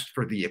 what's best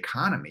for the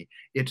economy.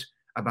 It's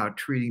about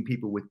treating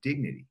people with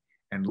dignity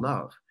and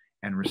love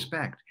and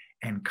respect.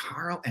 And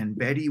Carl and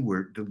Betty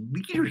were the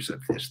leaders of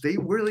this. They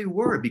really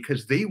were,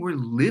 because they were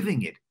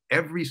living it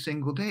every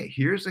single day.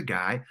 Here's a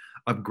guy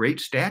of great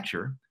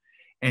stature,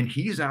 and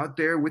he's out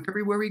there with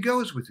everywhere he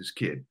goes with his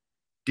kid.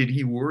 Did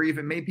he worry if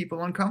it made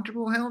people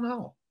uncomfortable? Hell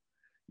no.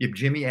 If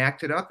Jimmy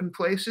acted up in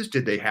places,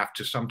 did they have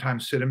to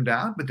sometimes sit him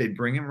down? But they'd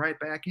bring him right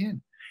back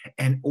in.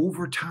 And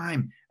over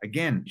time,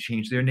 again,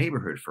 change their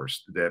neighborhood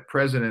first. The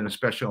president of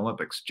Special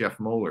Olympics, Jeff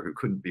Moeller, who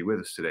couldn't be with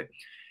us today,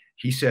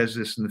 he says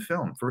this in the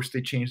film. First,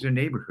 they changed their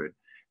neighborhood.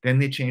 Then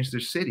they changed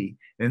their city.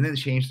 And then they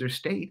changed their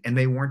state. And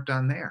they weren't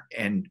done there.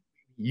 And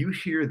you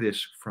hear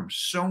this from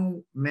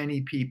so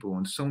many people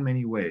in so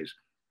many ways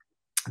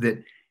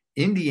that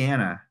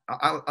Indiana,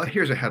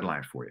 here's a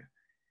headline for you.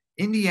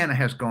 Indiana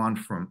has gone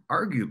from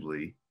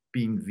arguably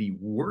being the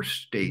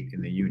worst state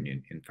in the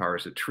union as far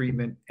as the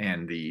treatment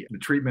and the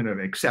treatment of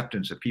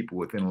acceptance of people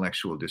with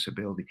intellectual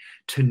disability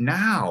to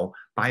now,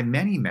 by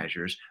many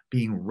measures,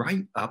 being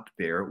right up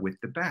there with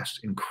the best.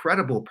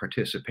 Incredible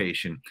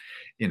participation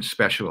in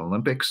Special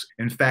Olympics.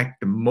 In fact,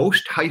 the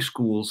most high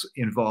schools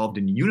involved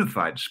in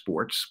unified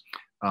sports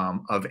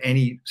of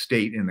any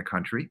state in the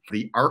country.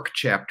 The ARC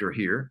chapter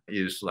here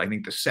is, I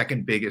think, the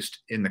second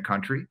biggest in the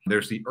country.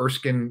 There's the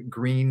Erskine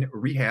Green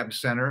Rehab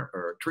Center,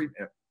 or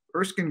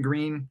Erskine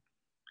Green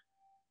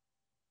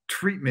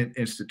Treatment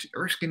Institute.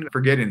 Erskine,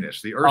 forgetting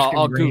this. The Erskine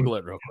I'll Green Google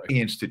it real quick.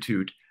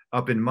 Institute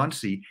up in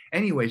Muncie.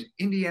 Anyways,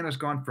 Indiana's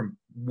gone from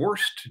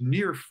worst to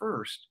near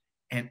first,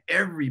 and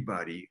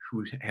everybody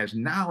who has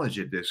knowledge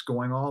of this,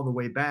 going all the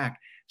way back,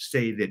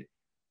 say that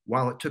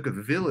while it took a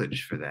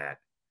village for that,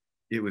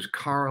 it was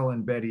Carl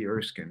and Betty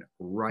Erskine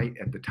right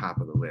at the top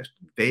of the list.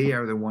 They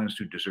are the ones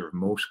who deserve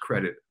most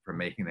credit for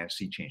making that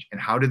sea change. And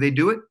how do they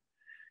do it?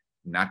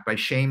 Not by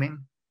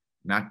shaming,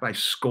 not by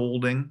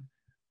scolding,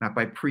 not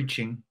by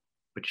preaching,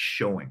 but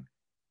showing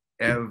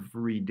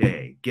every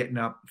day, getting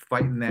up,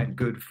 fighting that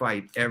good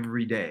fight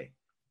every day.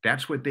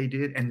 That's what they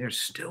did, and they're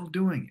still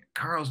doing it.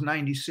 Carl's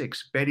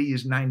 96, Betty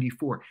is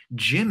 94.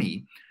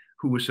 Jimmy,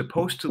 who was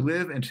supposed to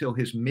live until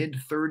his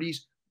mid-30s,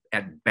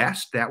 at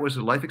best, that was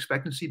the life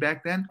expectancy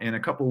back then. In a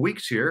couple of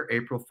weeks here,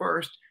 April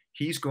 1st,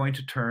 he's going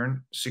to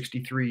turn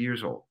 63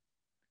 years old.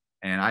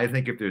 And I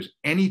think if there's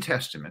any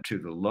testament to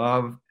the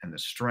love and the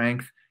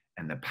strength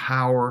and the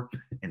power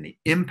and the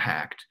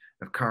impact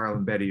of Carl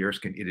and Betty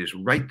Erskine, it is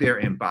right there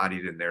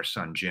embodied in their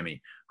son,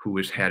 Jimmy, who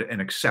has had an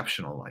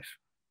exceptional life.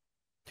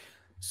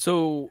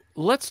 So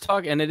let's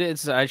talk, and it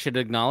is, I should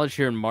acknowledge,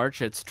 here in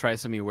March, it's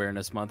Trisomy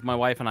Awareness Month. My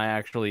wife and I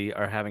actually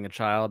are having a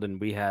child,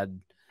 and we had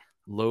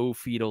low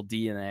fetal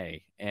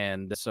DNA.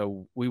 And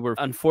so we were,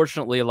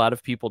 unfortunately, a lot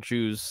of people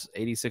choose,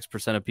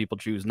 86% of people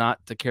choose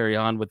not to carry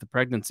on with the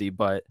pregnancy,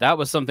 but that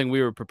was something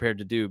we were prepared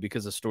to do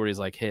because of stories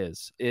like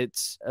his.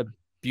 It's a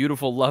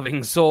beautiful,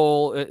 loving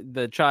soul.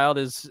 The child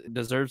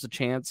deserves a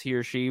chance, he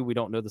or she. We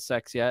don't know the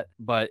sex yet,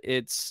 but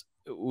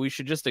we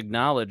should just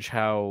acknowledge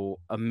how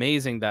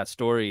amazing that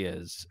story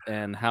is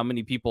and how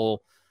many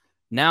people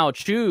now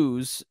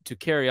choose to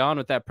carry on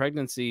with that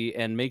pregnancy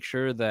and make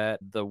sure that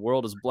the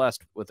world is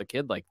blessed with a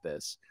kid like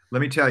this.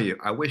 Let me tell you,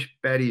 I wish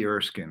Betty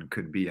Erskine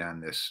could be on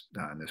this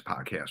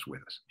podcast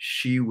with us.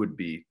 She would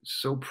be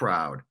so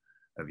proud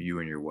of you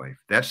and your wife.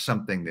 That's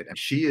something that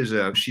she's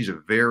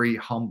a very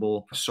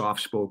humble,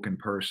 soft-spoken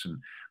person,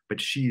 but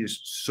she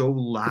is so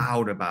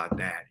loud about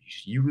that.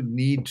 You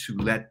need to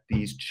let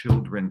these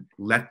children,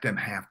 let them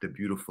have the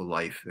beautiful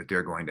life that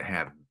they're going to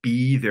have.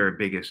 Be their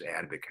biggest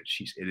advocate.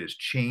 It has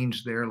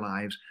changed their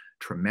lives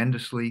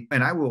tremendously.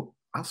 And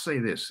I'll say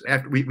this,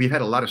 after we've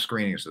had a lot of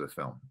screenings of the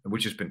film,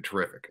 which has been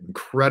terrific.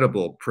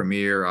 Incredible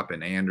premiere up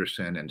in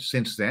Anderson. And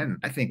since then,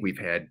 I think we've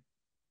had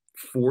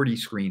 40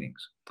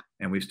 screenings.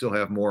 And we still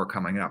have more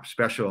coming up.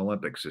 Special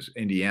Olympics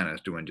Indiana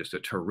is doing just a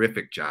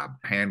terrific job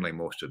handling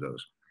most of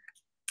those.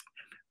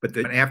 But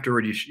then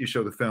afterward, you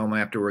show the film.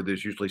 Afterward,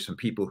 there's usually some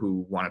people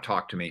who want to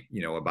talk to me,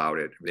 about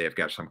it. They've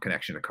got some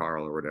connection to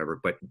Carl or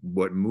whatever. But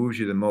what moves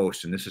you the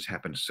most, and this has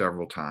happened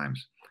several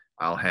times,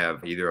 I'll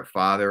have either a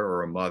father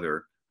or a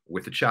mother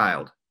with a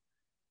child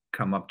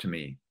come up to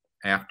me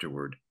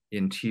afterward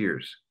in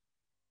tears,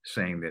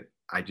 saying that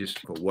if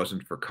it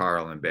wasn't for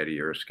Carl and Betty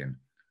Erskine,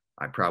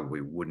 I probably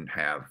wouldn't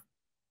have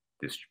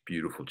this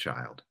beautiful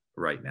child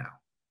right now.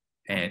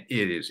 And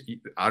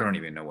I don't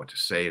even know what to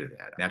say to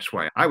that. That's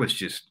why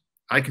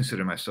I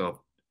consider myself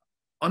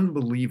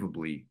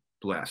unbelievably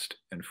blessed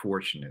and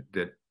fortunate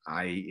that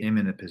I am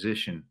in a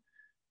position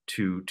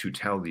to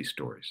tell these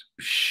stories,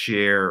 to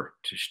share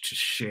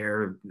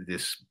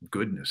this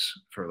goodness,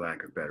 for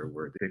lack of a better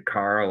word, that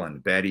Carl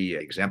and Betty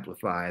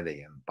exemplify,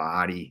 they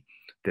embody,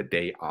 that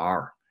they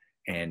are.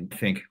 And I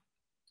think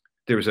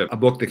there was a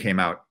book that came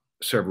out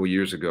several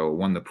years ago,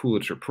 won the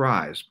Pulitzer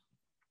Prize.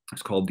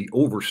 It's called The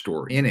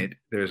Overstory. In it,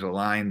 there's a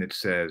line that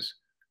says,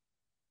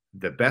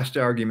 "The best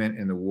argument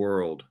in the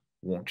world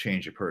won't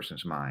change a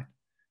person's mind.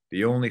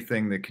 The only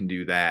thing that can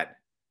do that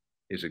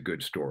is a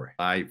good story."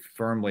 I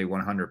firmly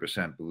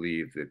 100%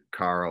 believe that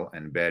Carl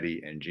and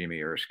Betty and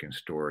Jimmy Erskine's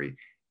story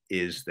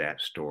is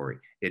that story.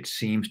 It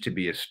seems to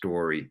be a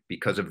story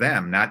because of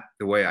them, not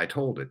the way I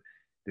told it,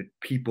 that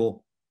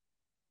people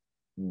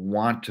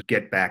want to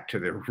get back to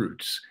their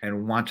roots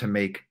and want to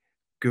make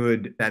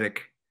good,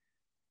 ethic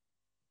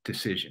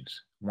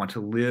decisions, want to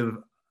live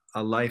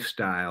a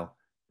lifestyle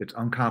that's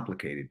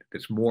uncomplicated,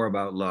 that's more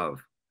about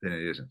love than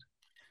it isn't.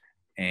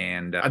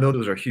 And I know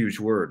those are huge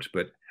words,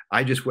 but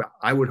I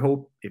would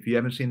hope, if you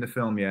haven't seen the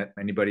film yet,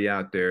 anybody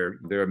out there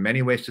are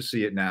many ways to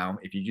see it now.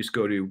 If you just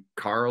go to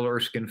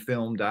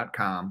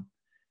carlerskinefilm.com,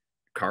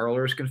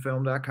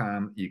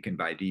 carlerskinefilm.com, you can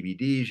buy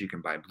DVDs, you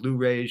can buy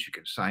Blu-rays, you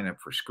can sign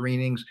up for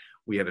screenings.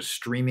 We have a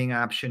streaming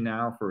option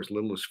now for as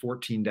little as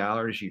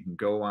 $14. You can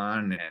go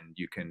on and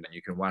you can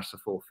watch the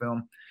full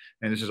film.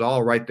 And this is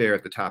all right there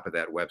at the top of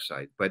that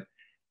website. But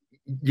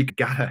you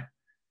gotta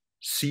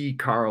see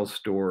Carl's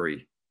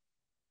story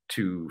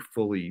to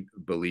fully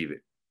believe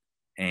it.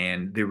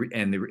 And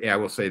I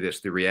will say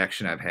this, the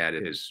reaction I've had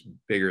is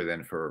bigger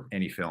than for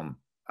any film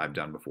I've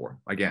done before.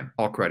 Again,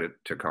 all credit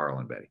to Carl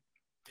and Betty.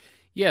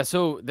 Yeah,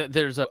 so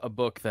there's a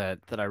book that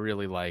I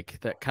really like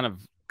that kind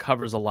of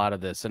covers a lot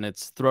of this, and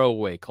it's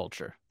throwaway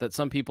culture, that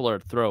some people are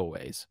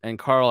throwaways. And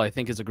Carl, I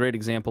think, is a great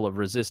example of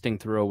resisting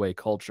throwaway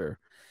culture.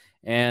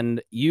 And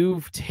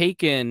you've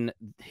taken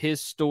his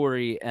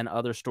story and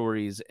other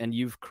stories, and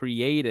you've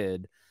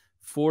created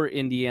for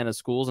Indiana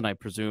schools, and I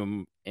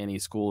presume any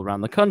school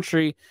around the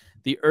country,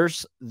 the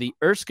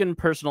Erskine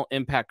Personal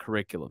Impact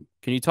Curriculum.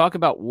 Can you talk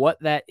about what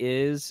that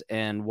is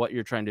and what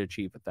you're trying to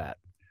achieve with that?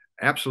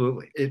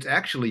 Absolutely. It's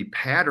actually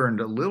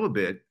patterned a little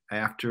bit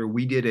after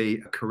we did a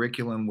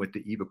curriculum with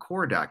the Eva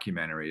Core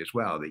documentary as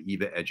well, the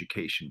Eva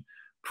Education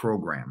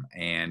Program.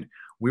 And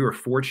we were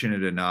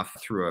fortunate enough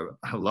through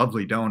a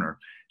lovely donor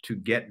to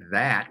get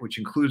that, which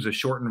includes a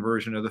shortened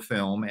version of the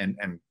film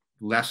and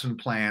lesson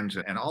plans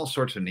and all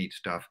sorts of neat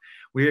stuff.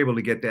 We were able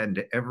to get that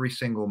into every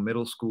single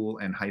middle school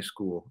and high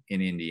school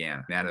in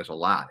Indiana. That is a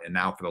lot. And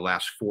now for the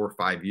last 4 or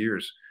 5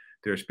 years,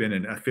 there's been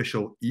an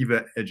official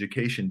Eva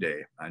Education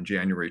Day on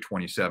January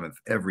 27th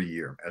every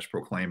year, as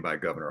proclaimed by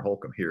Governor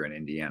Holcomb here in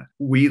Indiana.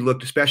 We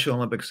looked at Special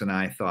Olympics, and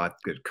I thought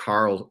that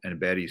Carl and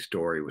Betty's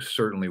story was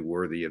certainly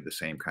worthy of the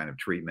same kind of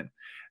treatment.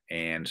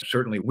 And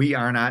certainly we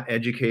are not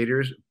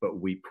educators, but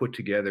we put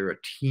together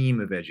a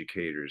team of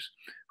educators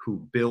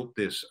who built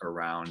this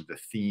around the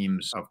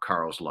themes of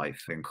Carl's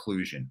life: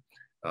 inclusion,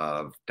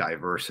 of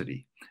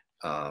diversity,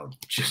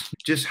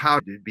 just how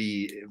to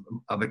be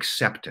of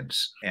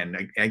acceptance.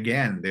 And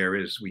again,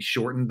 we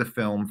shortened the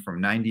film from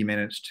 90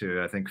 minutes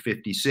to I think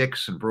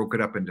 56 and broke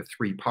it up into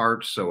 3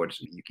 parts. So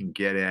you can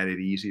get at it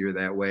easier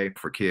that way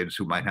for kids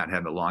who might not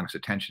have the longest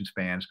attention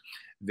spans.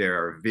 There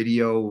are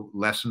video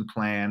lesson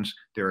plans.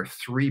 There are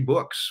 3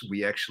 books.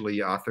 We actually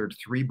authored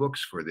 3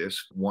 books for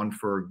this, one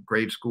for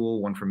grade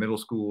school, one for middle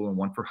school, and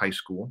one for high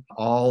school,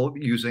 all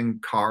using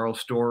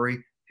Carl's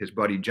story, his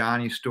buddy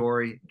Johnny's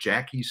story,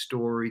 Jackie's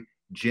story,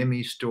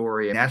 Jimmy's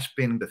story. And that's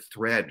been the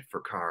thread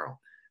for Carl,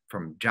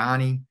 from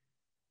Johnny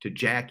to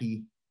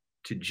Jackie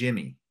to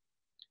Jimmy,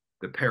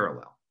 The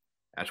Parallel.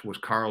 That was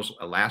Carl's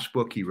last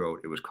book he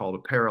wrote. It was called A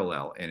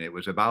Parallel, and it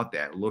was about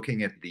that,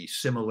 looking at the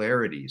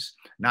similarities,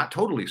 not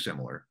totally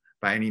similar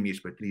by any means,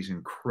 but these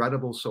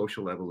incredible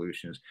social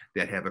evolutions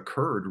that have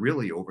occurred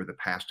really over the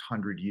past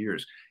 100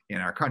 years in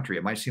our country.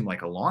 It might seem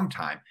like a long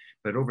time,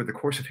 but over the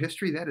course of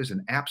history, that is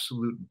an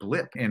absolute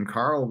blip. And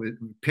Carl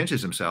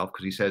pinches himself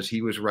because he says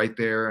he was right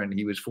there and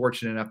he was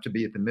fortunate enough to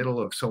be at the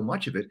middle of so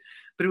much of it,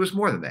 but it was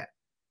more than that.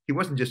 He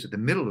wasn't just at the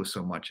middle of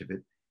so much of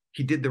it.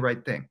 He did the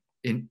right thing.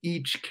 In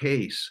each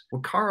case,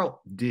 what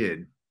Carl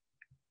did,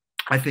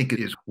 I think,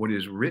 is what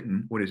is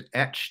written, what is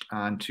etched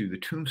onto the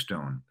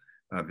tombstone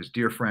of his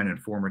dear friend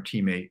and former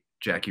teammate,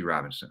 Jackie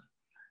Robinson.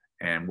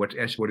 And what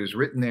is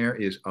written there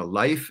is, a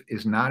life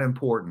is not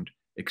important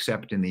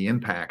except in the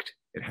impact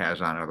it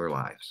has on other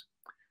lives.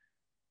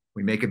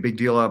 We make a big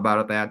deal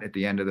about that at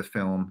the end of the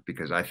film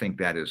because I think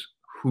that is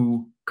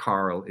who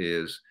Carl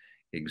is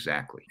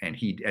exactly. And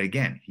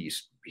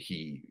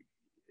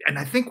and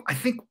I think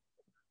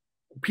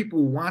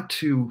people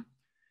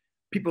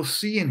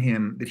see in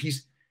him that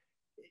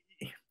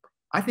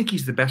I think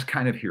he's the best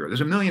kind of hero.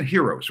 There's a million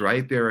heroes,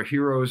 right? There are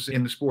heroes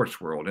in the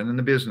sports world and in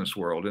the business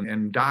world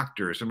and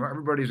doctors, and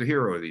everybody's a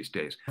hero these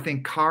days. I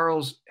think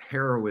Carl's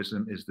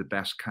heroism is the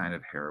best kind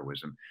of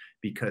heroism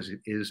because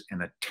it is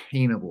an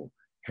attainable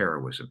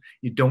heroism.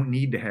 You don't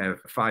need to have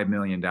 $5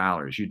 million.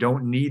 You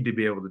don't need to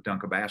be able to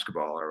dunk a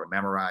basketball or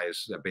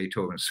memorize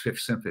Beethoven's Fifth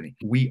Symphony.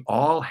 We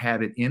all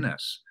have it in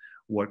us,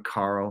 what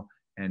Carl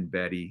and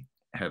Betty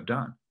have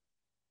done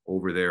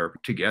over their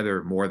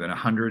together more than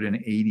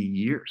 180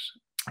 years.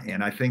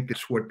 And I think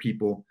that's what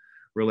people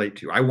relate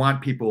to. I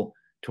want people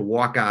to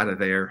walk out of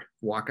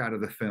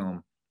the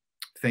film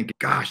thinking,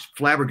 gosh,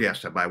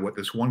 flabbergasted by what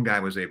this one guy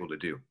was able to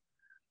do,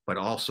 but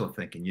also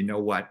thinking, you know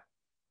what?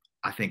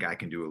 I think I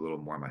can do a little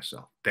more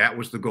myself. That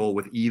was the goal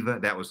with Eva.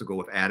 That was the goal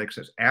with Addicts.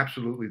 That's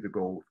absolutely the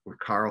goal with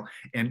Carl.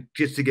 And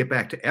just to get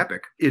back to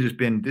Epic,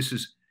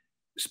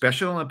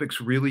 Special Olympics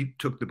really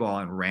took the ball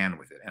and ran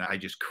with it. And I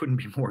just couldn't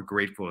be more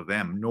grateful to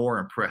them, nor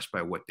impressed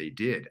by what they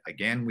did.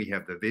 Again, we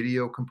have the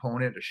video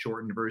component, a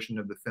shortened version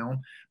of the film,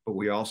 but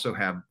we also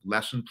have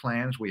lesson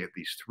plans. We have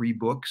these 3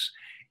 books,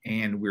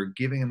 and we're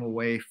giving them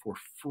away for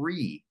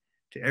free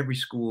to every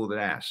school that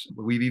asks.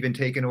 We've even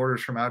taken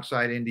orders from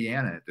outside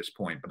Indiana at this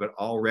point, but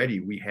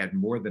already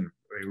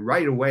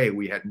right away,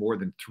 we had more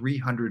than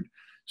 300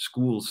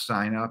 schools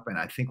sign up, and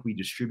I think we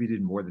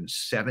distributed more than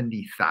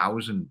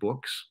 70,000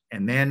 books.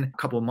 And then a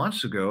couple of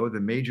months ago, the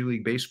Major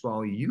League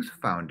Baseball Youth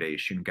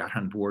Foundation got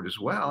on board as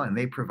well, and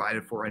they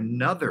provided for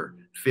another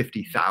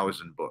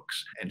 50,000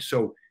 books. And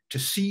so to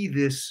see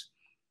this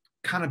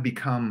kind of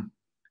become,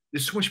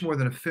 it's so much more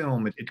than a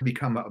film, it can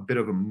become a bit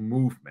of a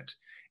movement.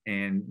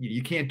 And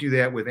you can't do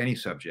that with any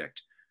subject.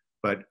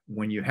 But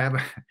when you have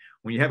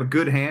a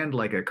good hand,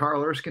 like a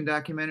Carl Erskine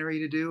documentary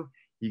to do,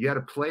 you got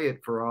to play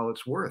it for all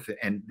it's worth.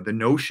 And the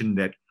notion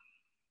that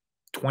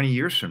 20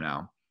 years from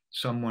now,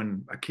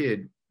 a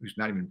kid who's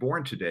not even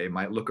born today,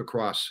 might look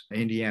across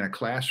an Indiana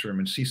classroom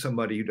and see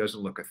somebody who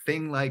doesn't look a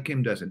thing like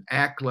him, doesn't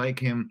act like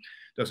him,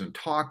 doesn't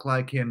talk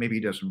like him, maybe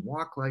doesn't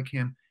walk like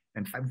him.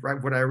 And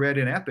what I read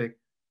in Epic,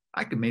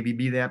 I could maybe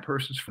be that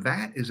person's.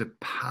 That is a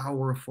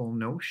powerful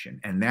notion.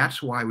 And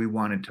that's why we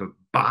wanted to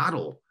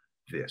bottle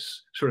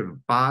this, sort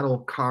of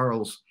bottle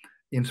Carl's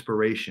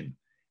inspiration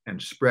and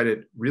spread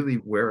it really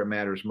where it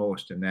matters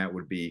most, and that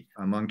would be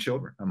among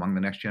children, among the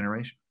next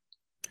generation.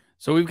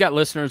 So we've got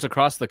listeners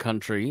across the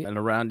country and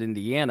around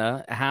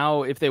Indiana.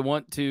 How, if they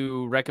want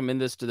to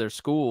recommend this to their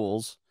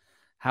schools,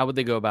 how would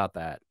they go about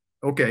that?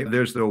 Okay,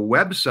 there's the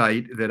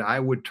website that I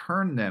would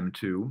turn them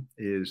to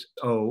is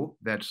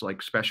that's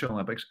like Special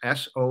Olympics,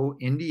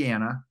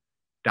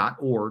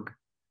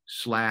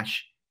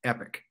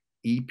 soindiana.org/epic,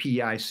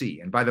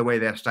 EPIC. And by the way,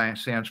 that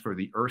stands for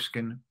the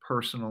Erskine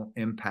Personal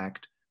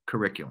Impact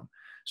Curriculum.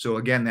 So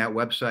again, that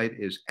website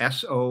is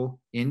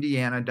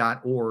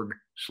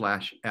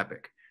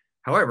soindiana.org/epic.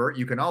 However,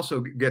 you can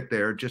also get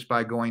there just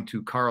by going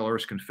to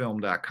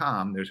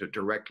carlerskinefilm.com. There's a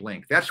direct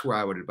link. That's where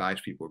I would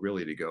advise people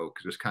really to go,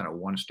 because it's kind of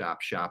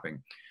one-stop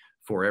shopping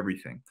for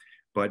everything.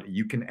 But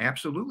you can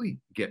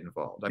absolutely get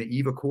involved. The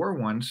Eva Core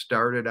one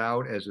started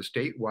out as a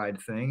statewide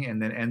thing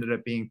and then ended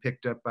up being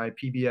picked up by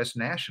PBS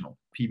National,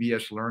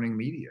 PBS Learning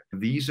Media.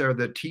 These are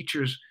the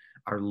teachers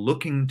are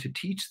looking to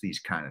teach these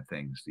kind of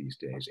things these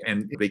days,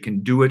 and they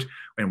can do it.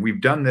 And we've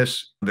done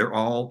this. They're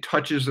all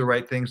touches the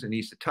right things it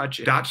needs to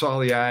touch, it dots all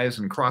the I's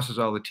and crosses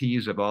all the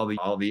T's of all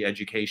the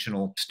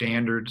educational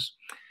standards,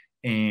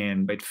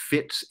 and it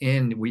fits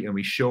in.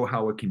 We show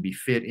how it can be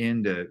fit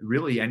into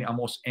really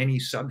almost any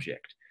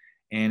subject.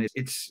 And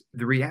it's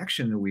the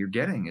reaction that we're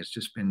getting has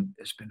just been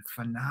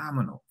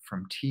phenomenal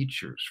from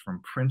teachers,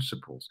 from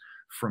principals,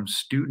 from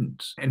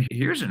students. And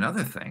here's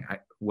another thing.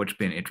 What's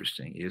been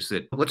interesting is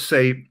that, let's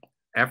say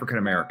African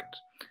Americans,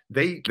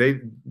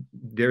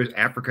 there's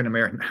African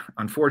American,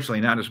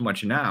 unfortunately not as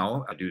much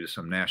now due to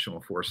some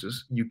national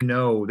forces.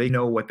 They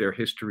know what their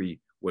history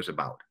was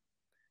about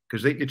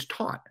because it's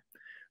taught.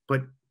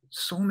 But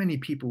so many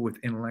people with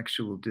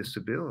intellectual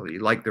disability,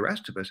 like the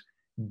rest of us,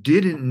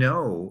 didn't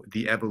know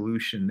the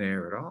evolution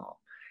there at all.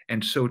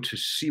 And so to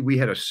see, we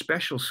had a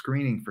special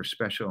screening for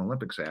Special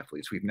Olympics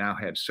athletes. We've now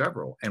had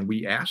several. And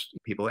we asked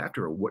people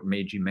after, what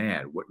made you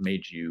mad? What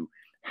made you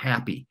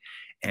happy?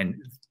 And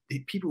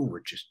people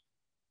were just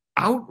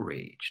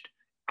outraged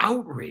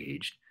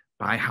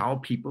by how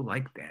people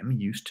like them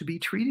used to be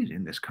treated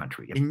in this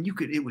country. And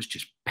it was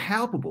just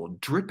palpable,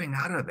 dripping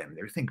out of them.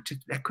 They're thinking,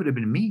 that could have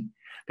been me.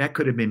 That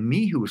could have been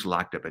me who was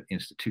locked up at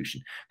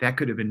institution. That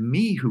could have been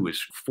me who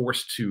was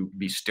forced to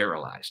be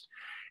sterilized.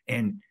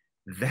 And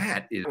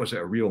was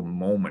a real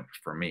moment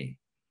for me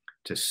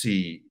to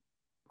see,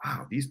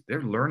 wow,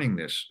 they're learning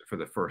this for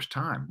the first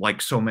time,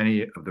 like so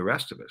many of the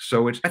rest of us.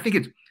 So I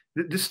think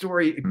this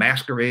story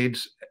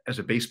masquerades as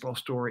a baseball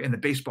story, and the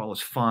baseball is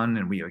fun,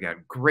 and we have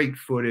got great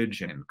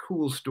footage and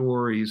cool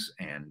stories.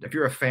 And if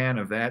you're a fan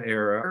of that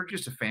era, or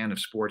just a fan of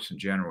sports in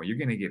general, you're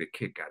going to get a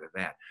kick out of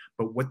that.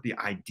 But what the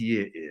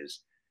idea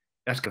is,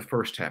 that's the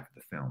first half of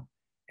the film.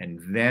 And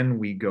then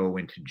we go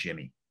into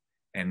Jimmy.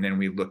 And then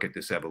we look at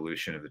this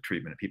evolution of the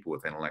treatment of people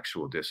with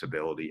intellectual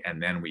disability.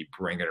 And then we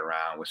bring it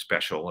around with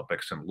Special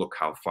Olympics and look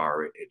how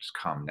far it's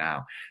come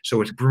now.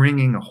 So it's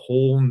bringing a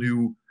whole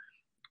new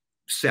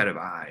set of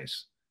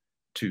eyes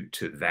to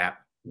that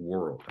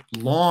world.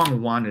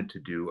 Long wanted to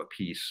do a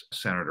piece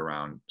centered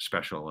around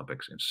Special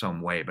Olympics in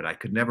some way, but I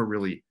could never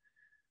really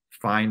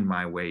find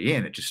my way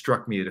in. It just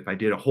struck me that if I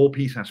did a whole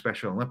piece on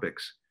Special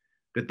Olympics,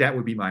 that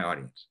would be my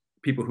audience.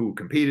 People who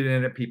competed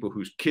in it, people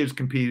whose kids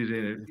competed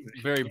in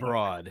it. Very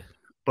broad.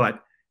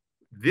 But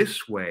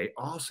this way,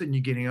 all of a sudden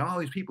you're getting all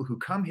these people who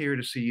come here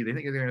to see, they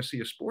think they're going to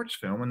see a sports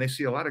film, and they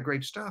see a lot of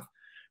great stuff,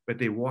 but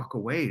they walk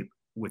away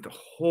with a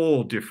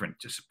whole different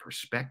just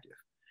perspective,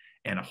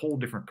 and a whole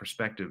different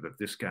perspective of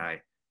this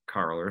guy,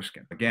 Carl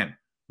Erskine. Again,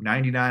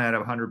 99 out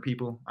of 100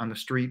 people on the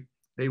street,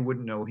 they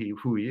wouldn't know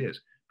who he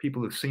is.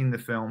 People who've seen the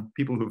film,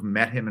 people who've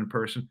met him in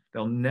person,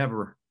 they'll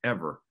never,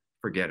 ever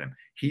forget him.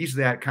 He's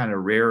that kind of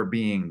rare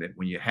being that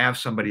when you have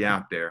somebody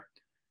out there,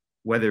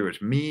 whether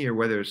it's me or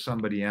whether it's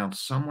somebody else,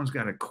 someone's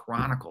got to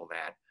chronicle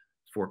that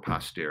for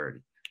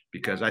posterity,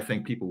 because I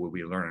think people will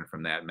be learning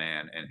from that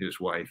man and his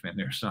wife and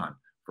their son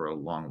for a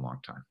long, long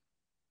time.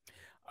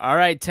 All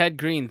right, Ted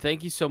Green,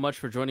 thank you so much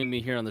for joining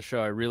me here on the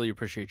show. I really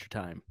appreciate your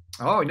time.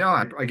 Oh, no,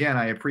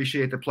 I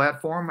appreciate the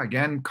platform.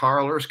 Again,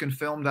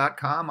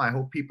 carlerskinefilm.com. I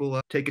hope people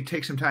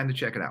take some time to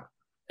check it out.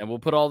 And we'll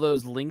put all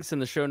those links in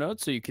the show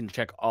notes so you can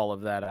check all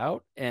of that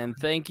out. And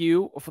thank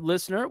you,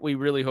 listener. We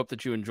really hope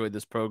that you enjoyed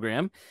this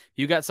program. If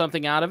you got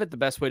something out of it, the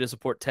best way to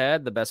support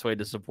Ted, the best way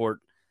to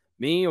support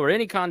me, or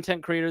any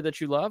content creator that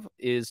you love,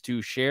 is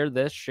to share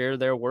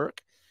their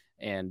work.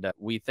 And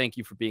we thank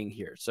you for being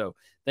here. So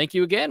thank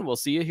you again. We'll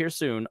see you here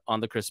soon on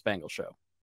The Chris Spangle Show.